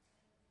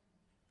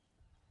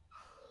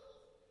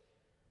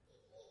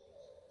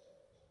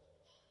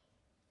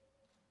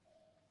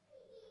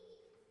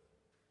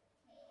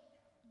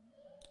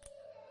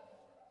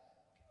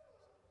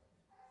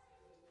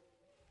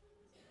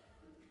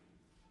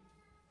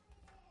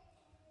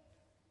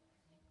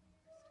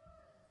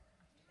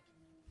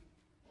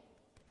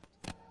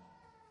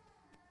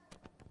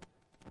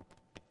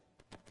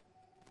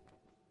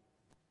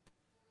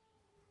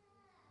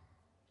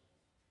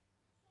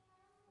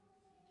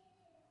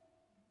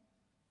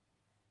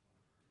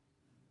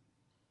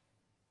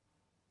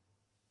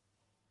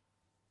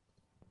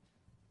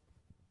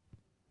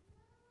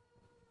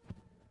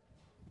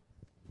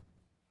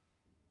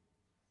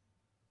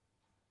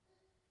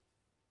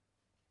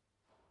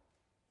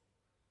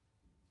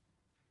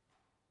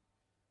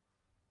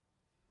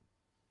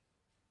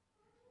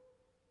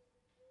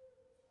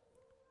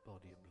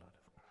 Body and blood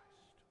of Christ.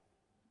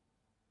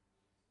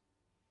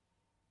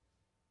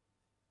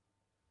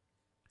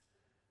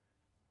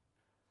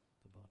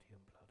 The body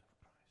and blood of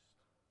Christ.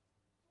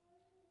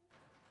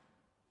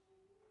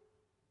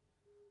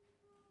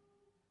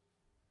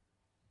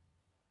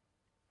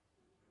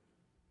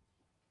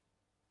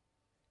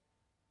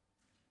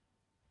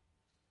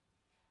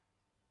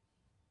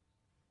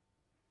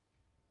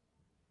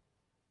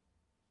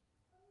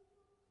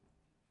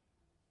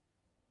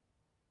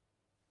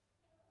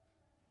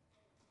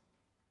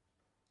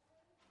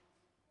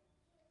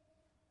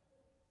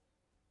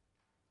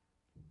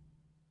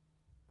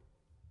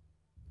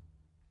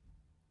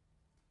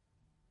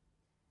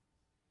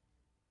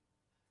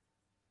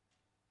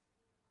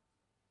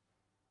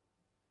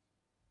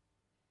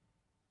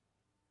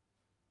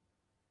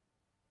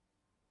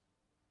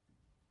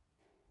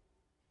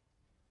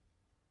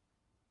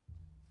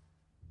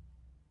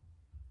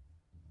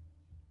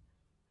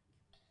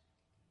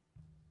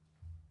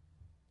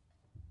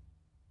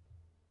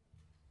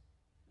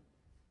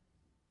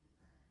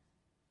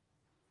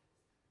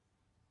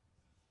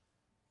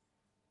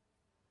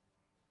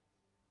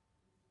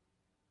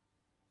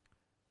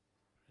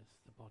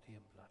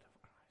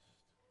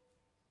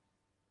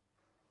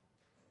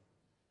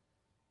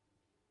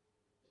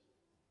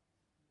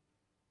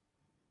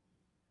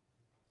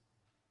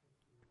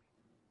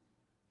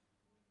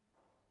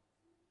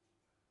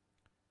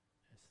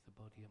 It's the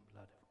body and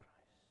blood of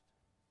Christ.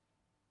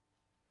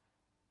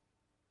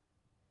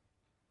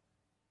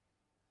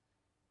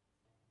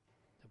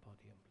 It's the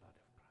body and blood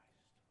of Christ.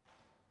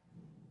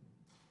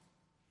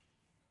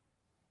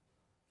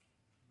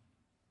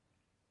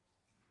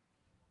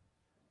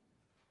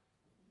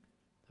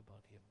 The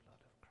body and blood of Christ. The body and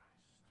blood of Christ.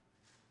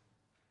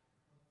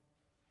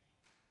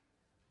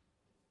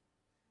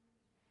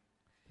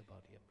 The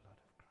body and blood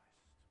of Christ.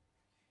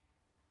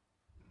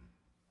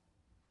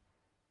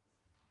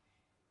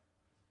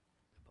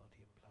 The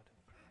body and blood of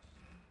Christ.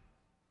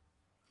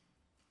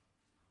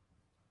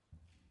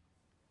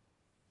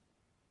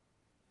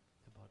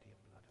 The body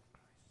and blood of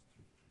Christ.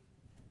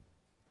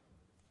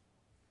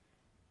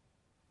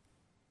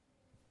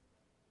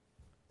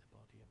 The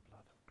body and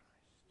blood of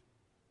Christ.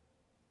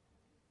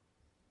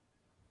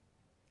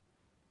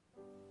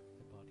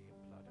 The body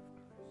and blood of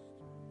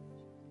Christ.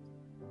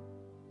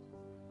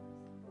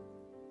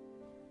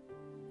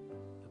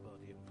 The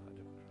body and blood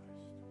of Christ.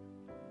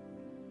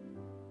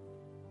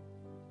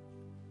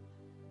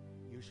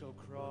 You shall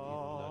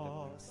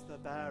cross the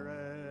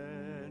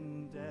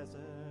barren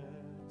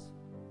desert,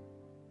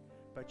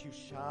 but you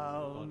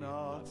shall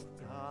not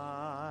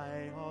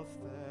die of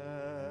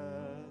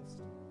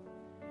thirst.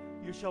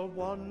 You shall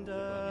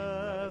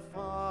wander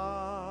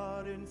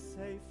far in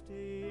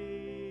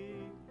safety,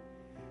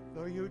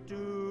 though you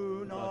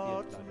do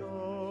not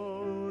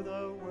know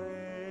the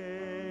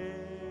way.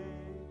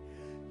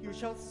 You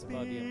shall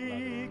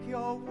speak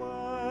your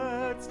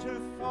words to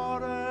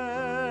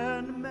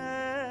foreign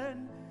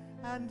men,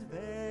 and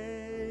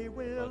they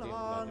will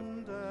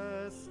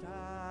understand.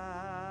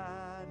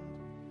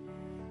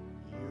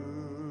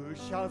 You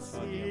shall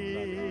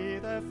see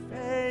the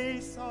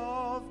face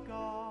of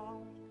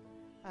God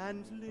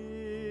and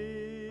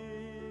live.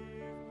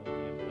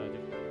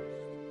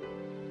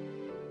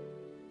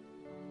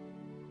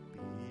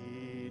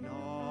 Be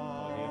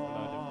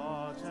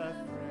not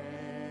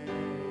afraid.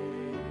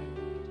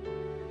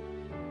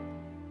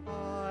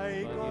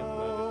 I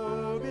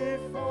go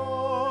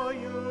before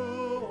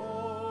you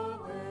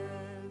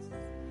always.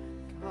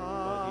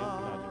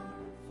 Come,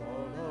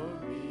 follow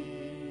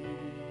me,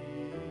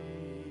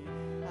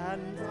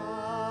 and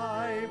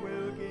I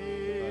will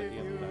give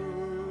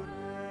you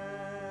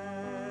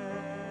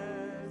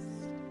rest.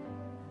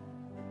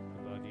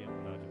 The body and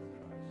blood of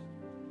Christ.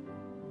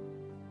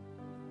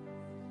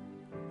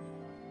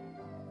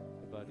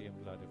 The body and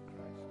blood of Christ.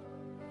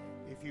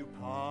 If you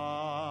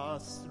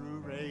pass through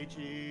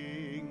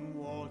raging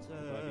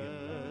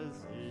waters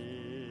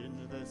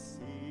in the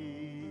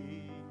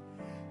sea,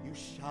 you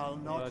shall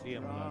not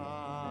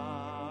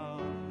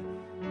drown.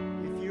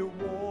 If you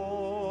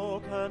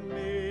walk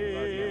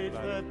amid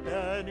the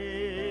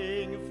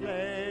burning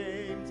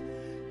flames,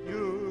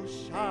 you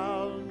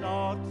shall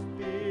not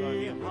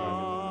be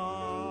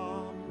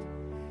harmed.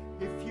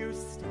 If you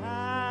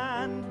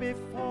stand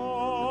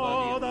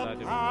before the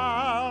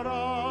power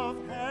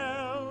of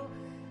hell,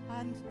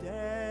 and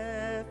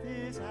death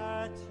is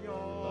at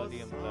your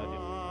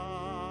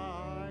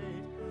side,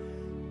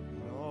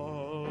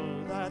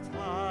 know that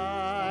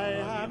I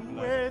am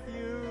with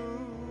you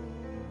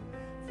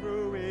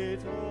through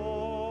it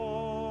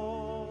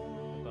all.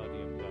 The body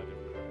and blood of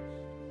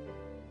Christ.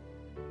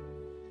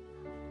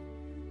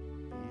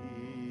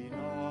 Be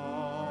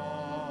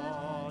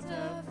not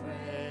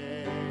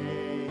afraid.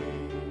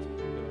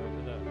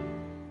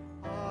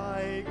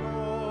 I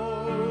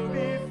go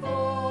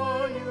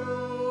before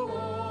you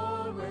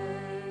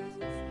always.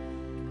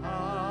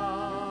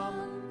 Come,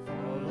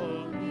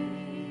 follow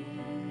me,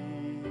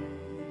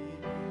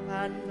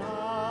 and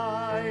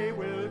I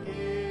will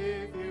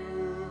give you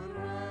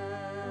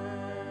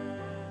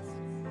rest.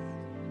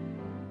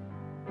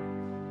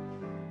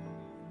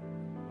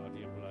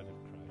 Body and blood of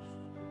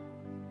Christ.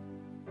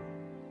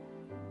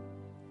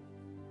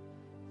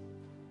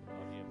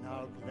 Body and Now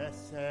blood of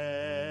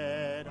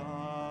blessed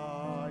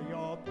are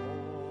your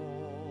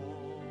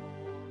poor,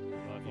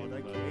 for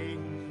the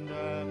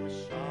kingdom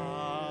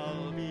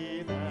shall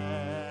be theirs.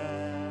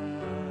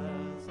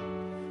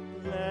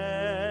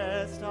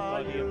 Blessed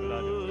are Body and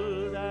blood of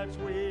you that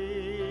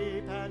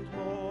weep and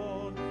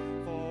mourn,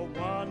 for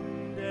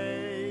one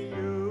day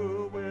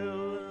you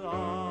will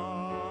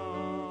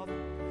laugh.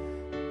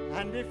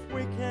 And if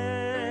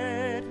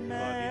wicked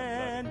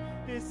men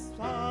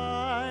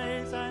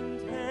despise and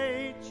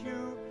hate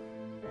you,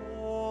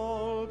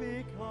 all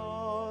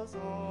because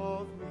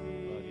of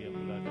body and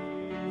me. blood of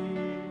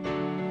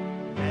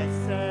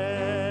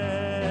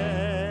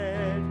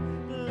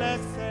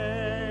Blessed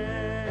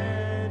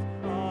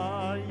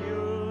are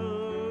you.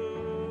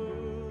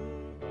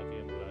 body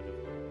and blood of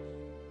Christ.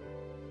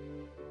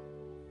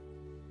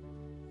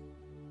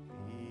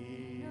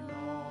 Be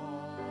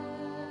not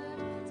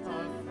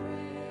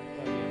afraid.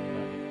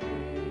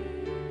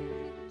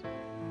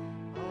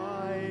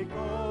 I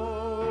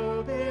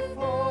go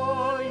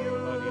before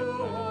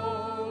you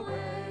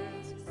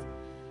always.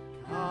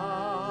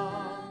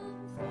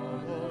 Come,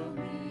 follow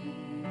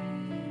me,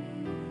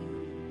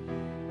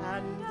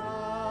 and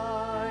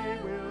I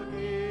will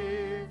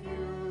give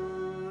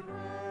you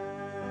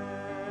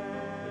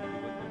rest.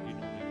 When do you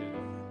normally do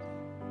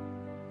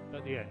that?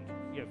 At the end.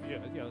 Yeah,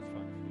 that's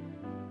fine.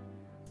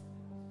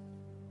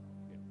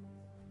 Yeah.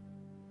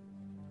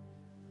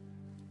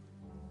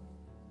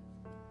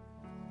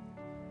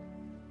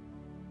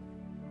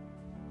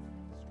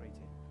 Straight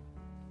in.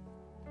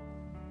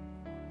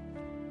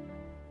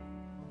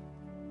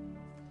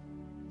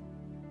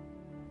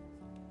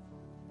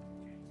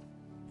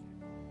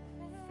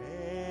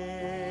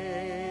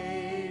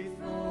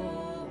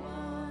 Faithful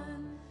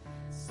one,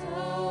 so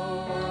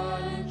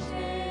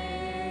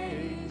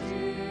unchanging,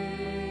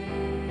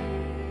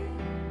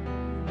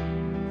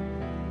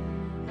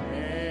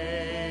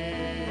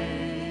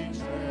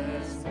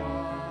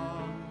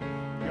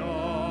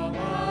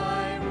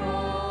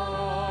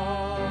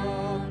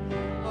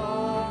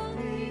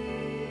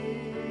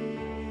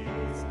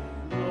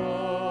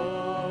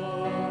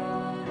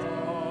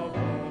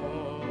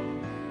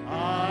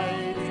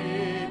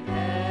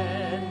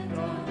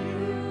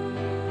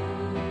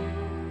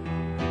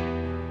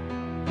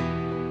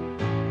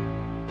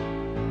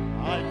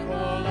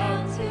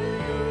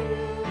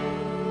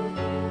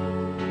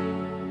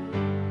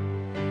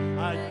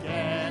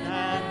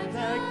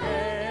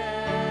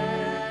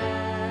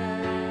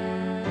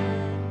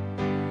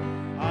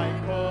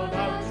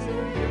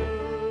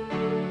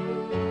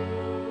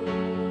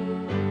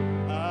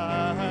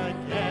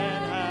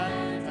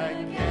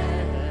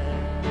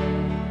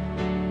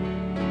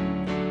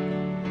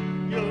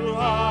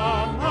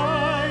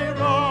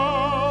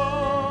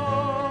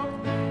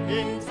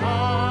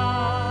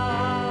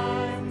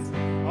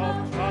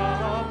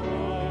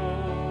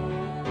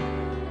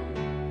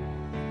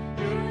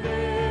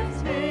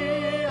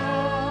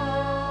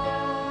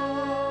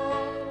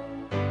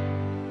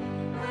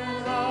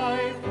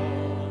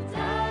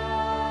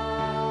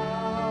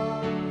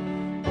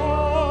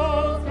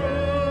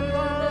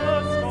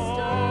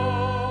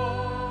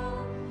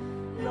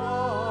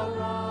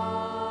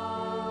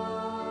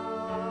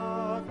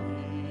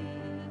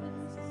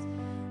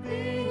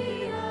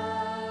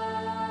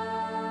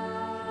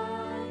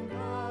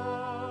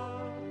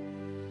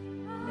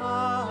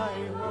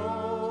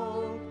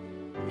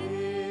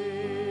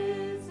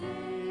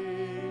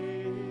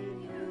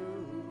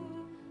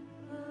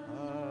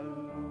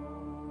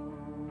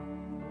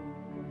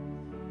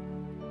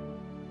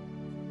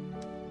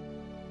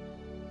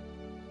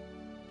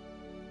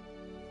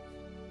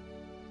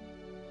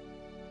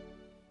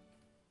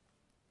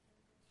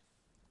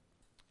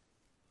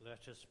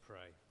 Let us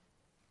pray.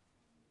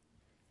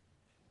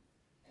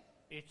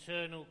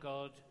 Eternal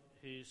God,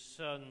 whose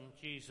Son,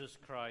 Jesus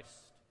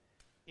Christ,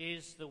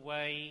 is the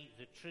way,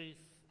 the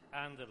truth,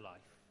 and the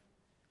life,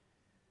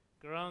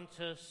 grant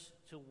us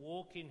to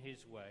walk in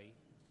his way,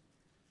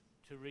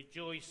 to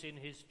rejoice in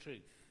his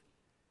truth,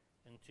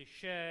 and to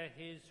share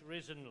his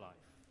risen life,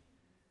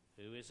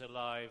 who is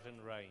alive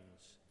and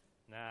reigns,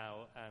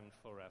 now and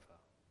forever.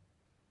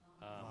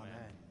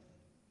 Amen.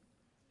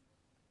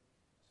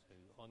 So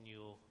on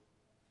your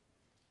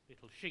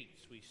little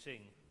sheets we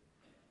sing,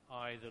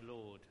 I, the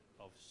Lord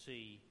of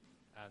sea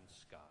and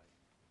sky.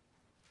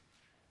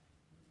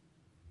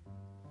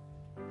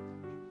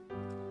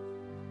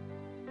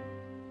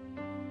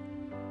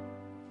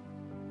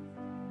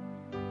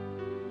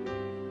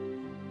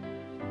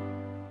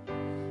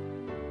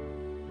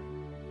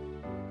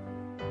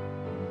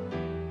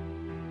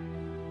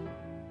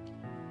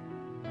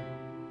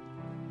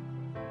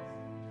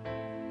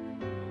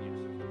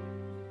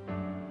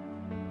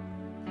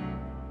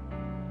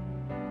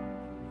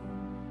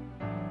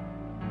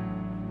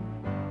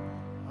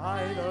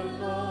 I, the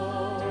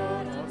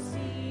Lord of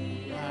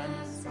sea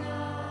and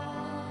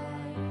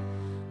sky,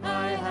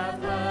 I have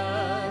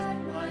heard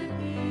my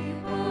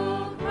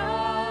people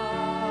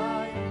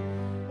cry,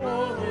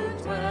 all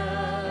who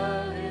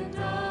dwell in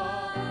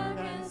dark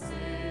and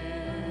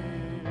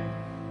sin,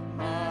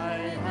 my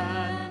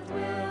hand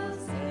will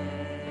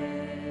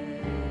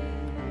save.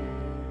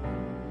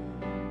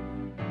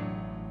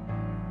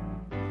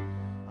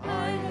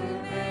 I who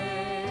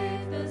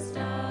made the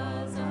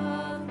stars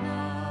of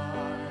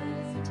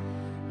night,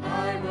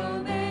 I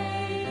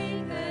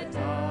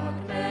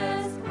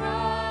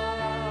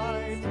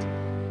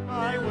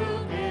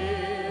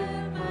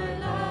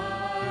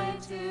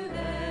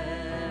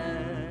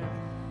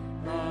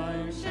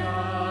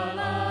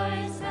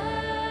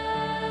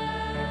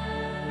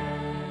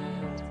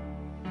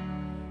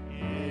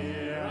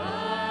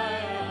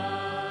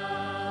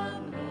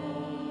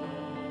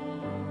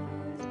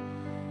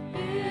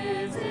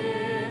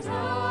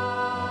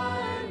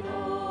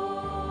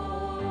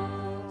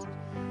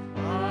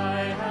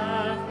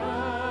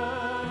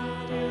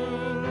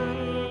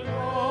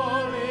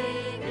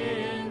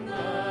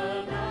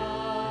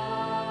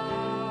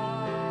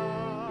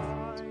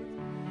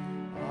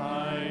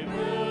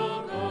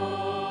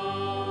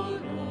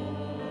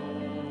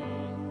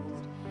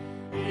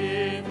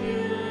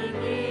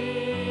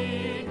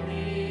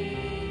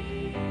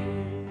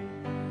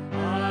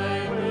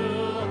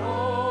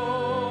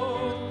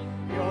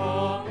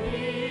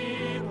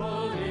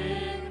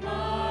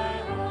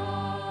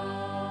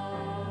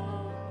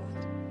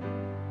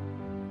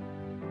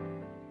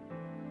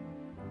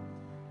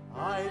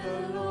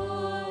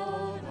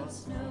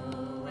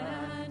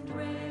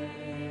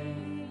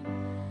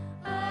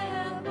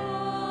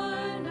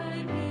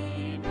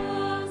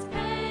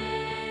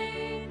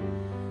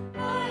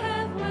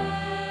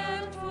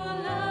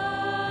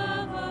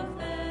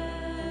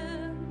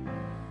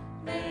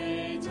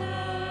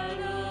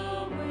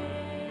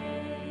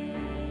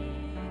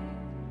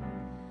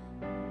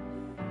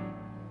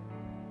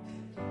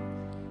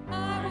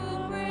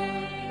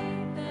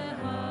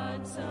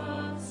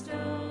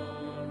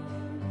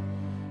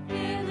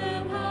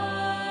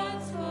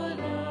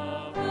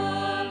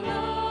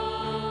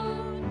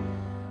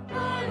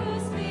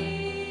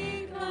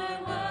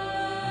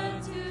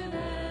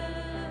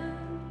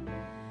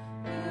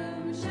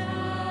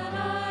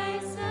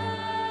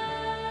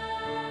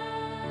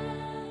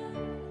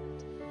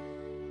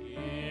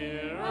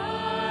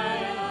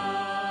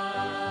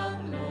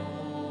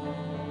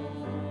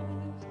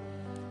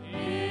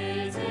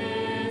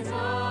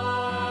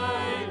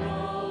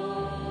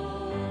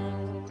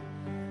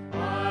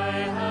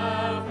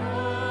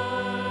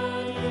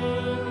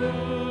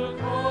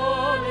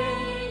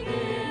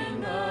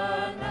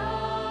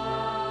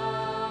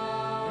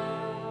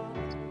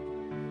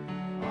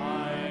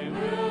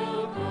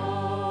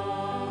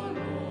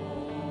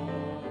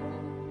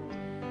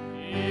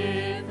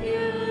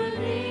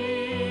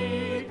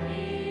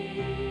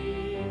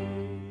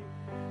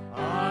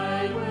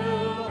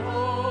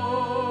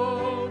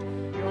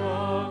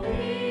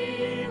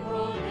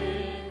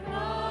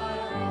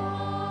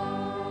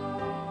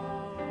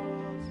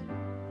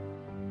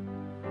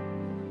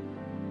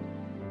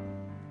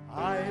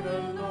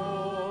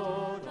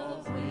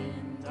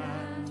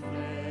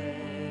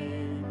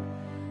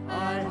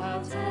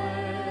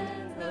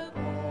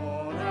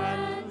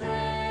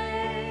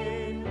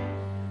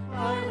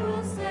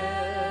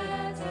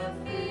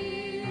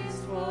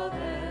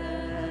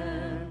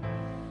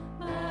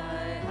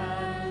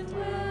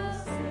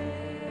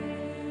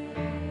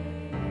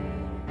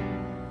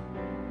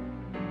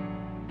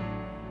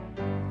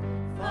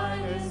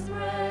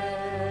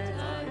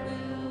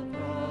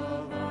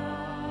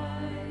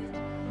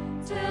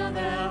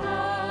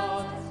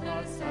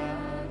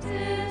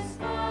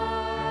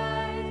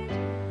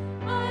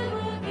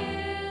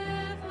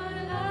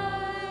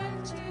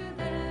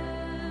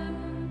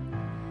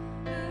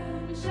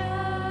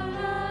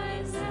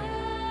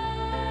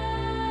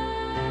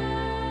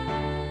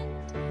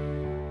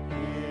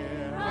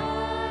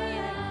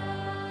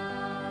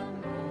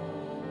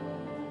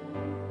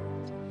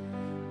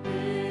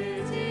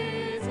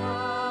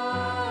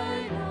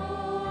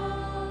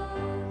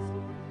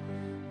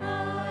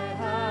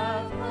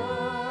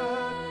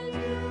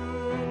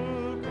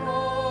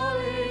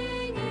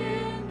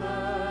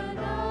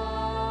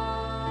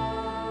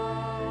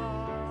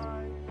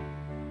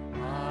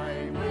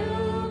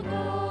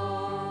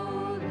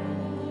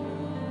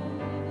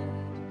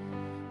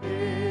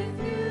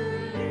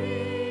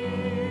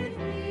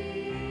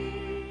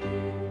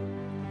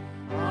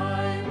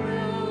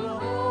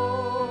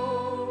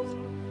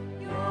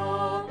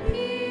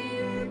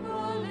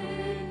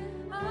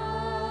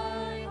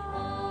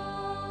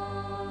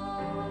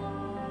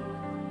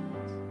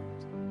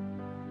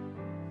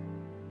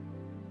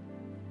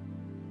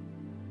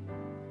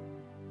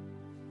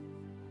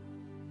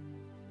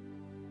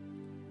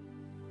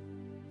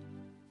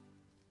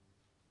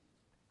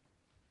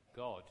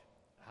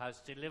has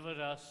delivered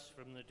us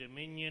from the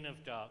dominion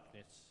of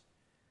darkness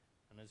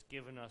and has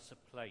given us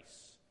a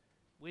place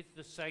with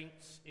the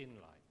saints in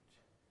light.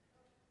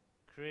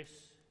 Chris,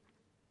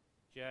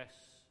 Jess,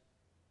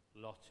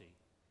 Lottie,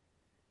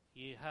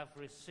 ye have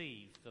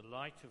received the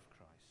light of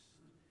Christ.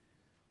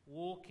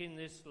 Walk in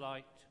this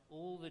light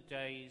all the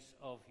days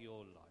of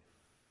your life.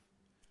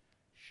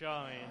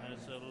 Shine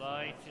as a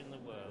light in the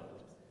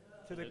world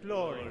To the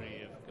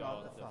glory of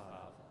God the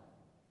Father.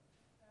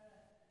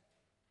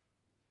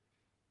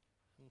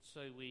 And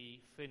so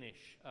we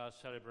finish our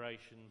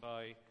celebration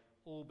by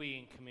all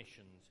being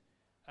commissioned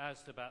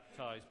as the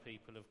baptized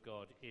people of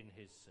God in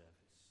his service.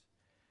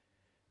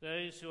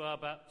 Those who are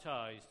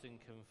baptized and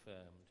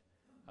confirmed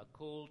are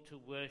called to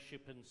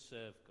worship and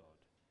serve God.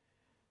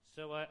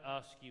 So I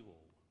ask you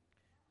all,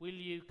 will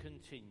you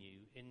continue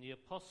in the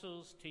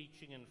apostles'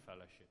 teaching and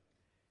fellowship,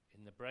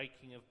 in the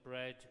breaking of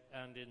bread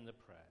and in the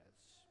prayers?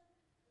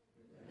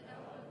 With the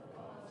help of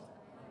God,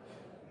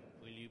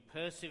 will you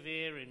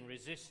persevere in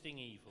resisting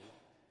evil,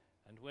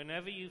 and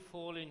whenever you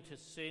fall into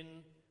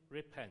sin,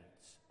 repent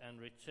and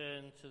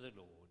return to the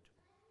Lord?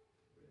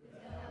 With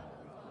the help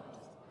of God,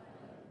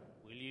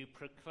 will you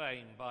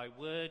proclaim by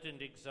word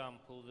and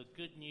example the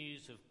good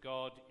news of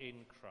God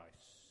in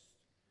Christ?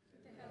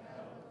 With the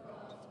help of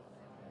God,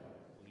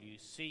 will you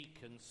seek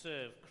and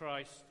serve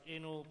Christ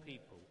in all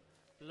people,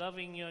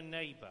 loving your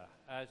neighbour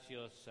as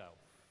yourself?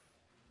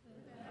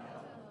 With the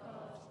help of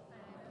God,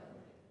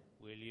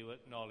 will you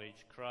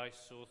acknowledge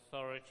Christ's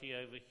authority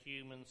over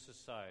human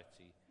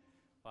society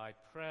by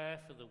prayer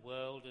for the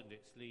world and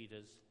its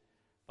leaders,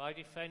 by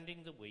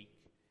defending the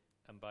weak,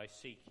 and by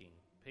seeking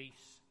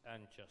peace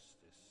and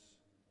justice?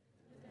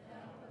 With the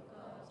help of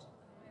God,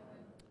 I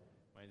will.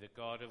 May the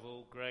God of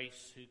all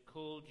grace, who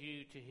called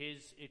you to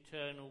his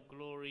eternal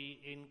glory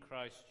in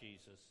Christ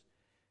Jesus,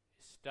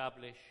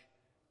 establish,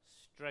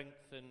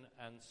 strengthen,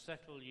 and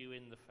settle you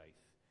in the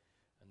faith,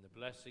 and the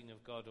blessing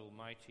of God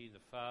Almighty, the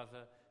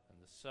Father, and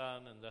the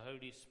Son, and the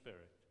Holy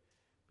Spirit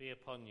be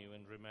upon you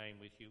and remain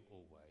with you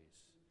always.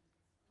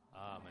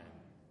 Amen.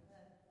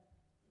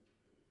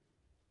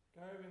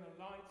 Go in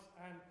the light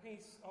and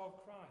peace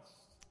of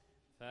Christ.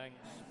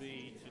 Thanks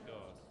be to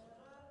God.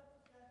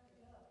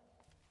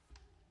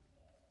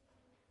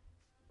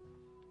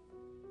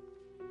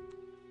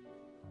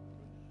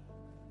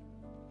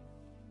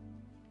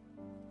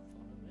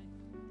 Follow me.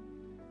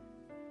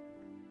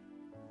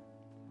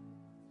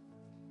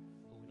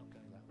 Oh, we're not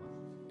going that one.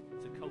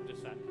 It's a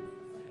cul-de-sac.